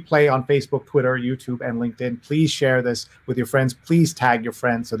 It'll replay on Facebook, Twitter, YouTube, and LinkedIn. Please share this with your friends. Please tag your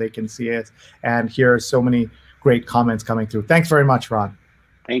friends so they can see it and hear so many great comments coming through. Thanks very much, Ron.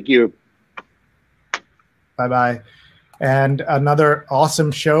 Thank you. Bye-bye. And another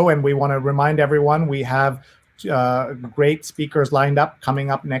awesome show. And we want to remind everyone we have great speakers lined up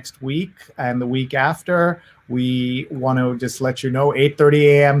coming up next week and the week after. We want to just let you know, 8:30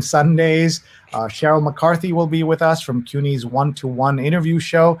 a.m. Sundays, Cheryl McCarthy will be with us from CUNY's one-to-one interview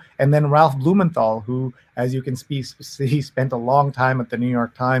show. And then Ralph Blumenthal, who, as you can see, spent a long time at the New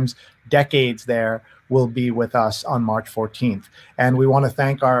York Times, decades there, will be with us on March 14th. And we want to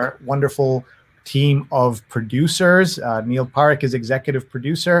thank our wonderful team of producers. Neil Parekh is executive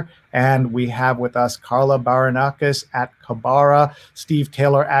producer, and we have with us Carla Baranauckas at Kabara, Steve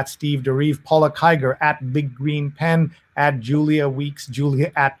Taylor at Steve DeReeve, Paula Kiger at Big Green Pen, at Julia Weeks,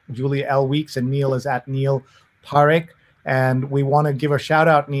 Julia at Julia L. Weeks, and Neil is at Neil Parekh. And we want to give a shout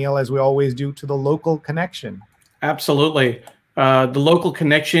out, Neil, as we always do, to the Local Connection. Absolutely. The Local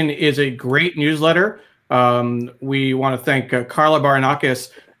Connection is a great newsletter. We want to thank Carla Baranauckas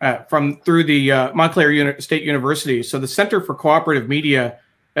through the Montclair State University. So the Center for Cooperative Media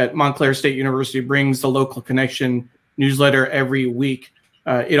at Montclair State University brings the Local Connection newsletter every week.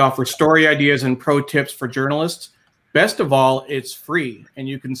 It offers story ideas and pro tips for journalists. Best of all, it's free, and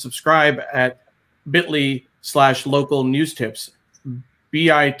you can subscribe at bit.ly/local news tips,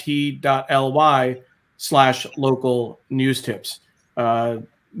 bit.ly/local news tips.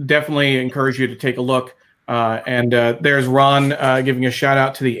 Definitely encourage you to take a look. And there's Ron giving a shout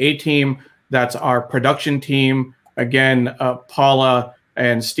out to the A-team. That's our production team. Again, Paula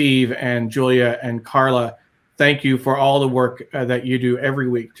and Steve and Julia and Carla, thank you for all the work that you do every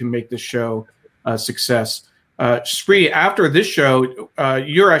week to make this show a success. Sri, after this show,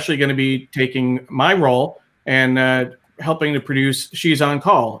 you're actually going to be taking my role and helping to produce She's on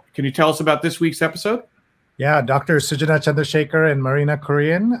Call. Can you tell us about this week's episode? Yeah, Dr. Sujana Chandrasekhar and Marina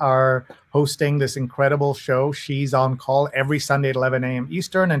Kurian are hosting this incredible show, She's on Call, every Sunday at 11 a.m.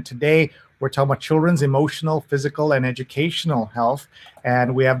 Eastern. And today we're talking about children's emotional, physical, and educational health.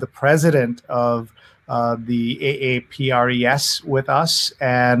 And we have the president of the AAPRES with us,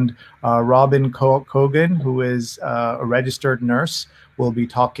 and Robin Kogan, who is a registered nurse, will be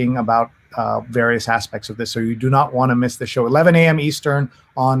talking about various aspects of this. So you do not want to miss the show. 11 a.m. Eastern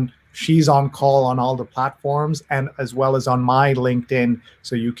on She's on Call on all the platforms, and as well as on my LinkedIn,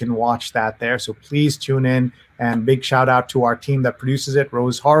 so you can watch that there. So please tune in, and big shout out to our team that produces it,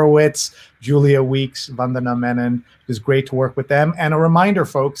 Rose Horowitz, Julia Weeks, Vandana Menon. It is great to work with them. And a reminder,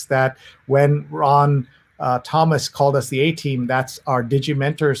 folks, that when Ron Thomas called us the A-team, that's our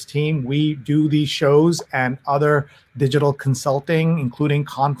DigiMentors team. We do these shows and other digital consulting, including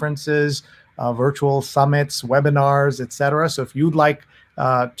conferences, virtual summits, webinars, etc. So if you'd like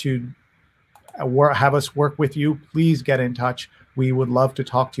to have us work with you, please get in touch. We would love to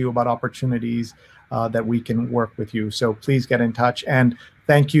talk to you about opportunities that we can work with you. So please get in touch. And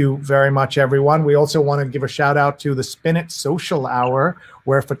thank you very much, everyone. We also want to give a shout out to the Spin It Social Hour,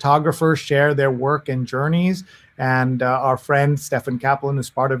 where photographers share their work and journeys. And our friend Stefan Kaplan, who's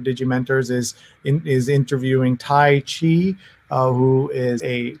part of DigiMentors, is interviewing Tai Chi, who is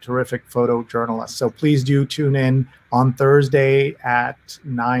a terrific photojournalist. So please do tune in on Thursday at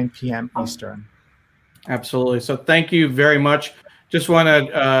 9 p.m. Eastern. Absolutely. So thank you very much. Just want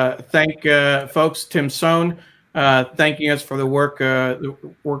to thank folks, Tim Sohn, thanking us for the work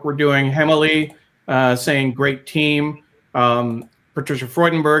we're doing. Hemily saying great team. Patricia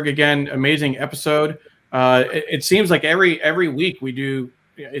Freudenberg, again, amazing episode. It seems like every week we do.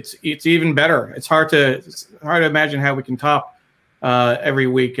 It's even better. It's hard to imagine how we can top every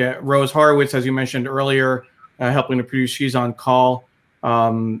week. Rose Horowitz, as you mentioned earlier, helping to produce She's on Call,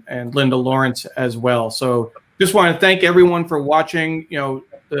 and Linda Lawrence as well. So just want to thank everyone for watching. You know,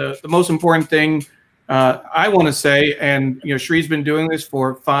 the most important thing I want to say, and you know, Shree's been doing this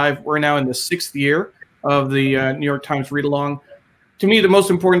for we're now in the 6th year of the New York Times Read Along. To me, the most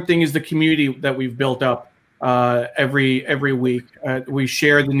important thing is the community that we've built up every week. We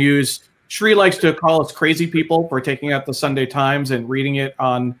share the news. Shree likes to call us crazy people for taking out the Sunday Times and reading it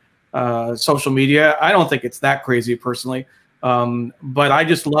on social media. I don't think it's that crazy personally, but I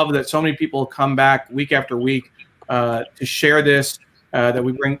just love that so many people come back week after week to share this. That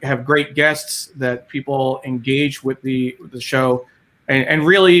we have great guests, that people engage with the show, and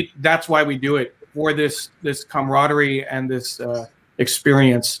really that's why we do it, for this camaraderie and this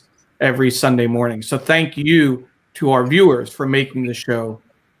experience every Sunday morning. So thank you to our viewers for making the show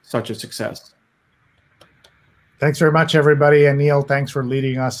such a success. Thanks very much, everybody. And Neil, thanks for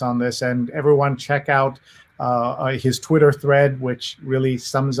leading us on this. And everyone, check out his Twitter thread, which really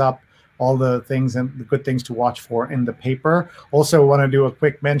sums up all the things and the good things to watch for in the paper. Also want to do a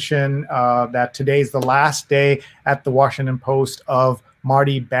quick mention that today's the last day at the Washington Post of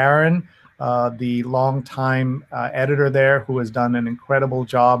Marty Baron, the longtime editor there, who has done an incredible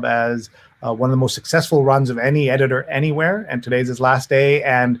job as one of the most successful runs of any editor anywhere. And today's his last day.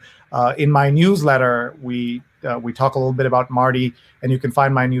 And in my newsletter, we talk a little bit about Marty, and you can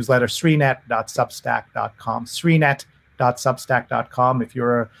find my newsletter, srinet.substack.com. Srinet.substack.com. If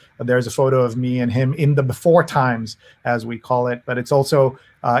you're there's a photo of me and him in the before times, as we call it, but it's also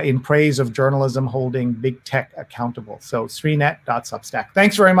in praise of journalism holding big tech accountable. So srinet.substack.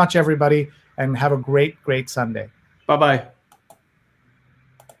 Thanks very much, everybody, and have a great Sunday. Bye-bye.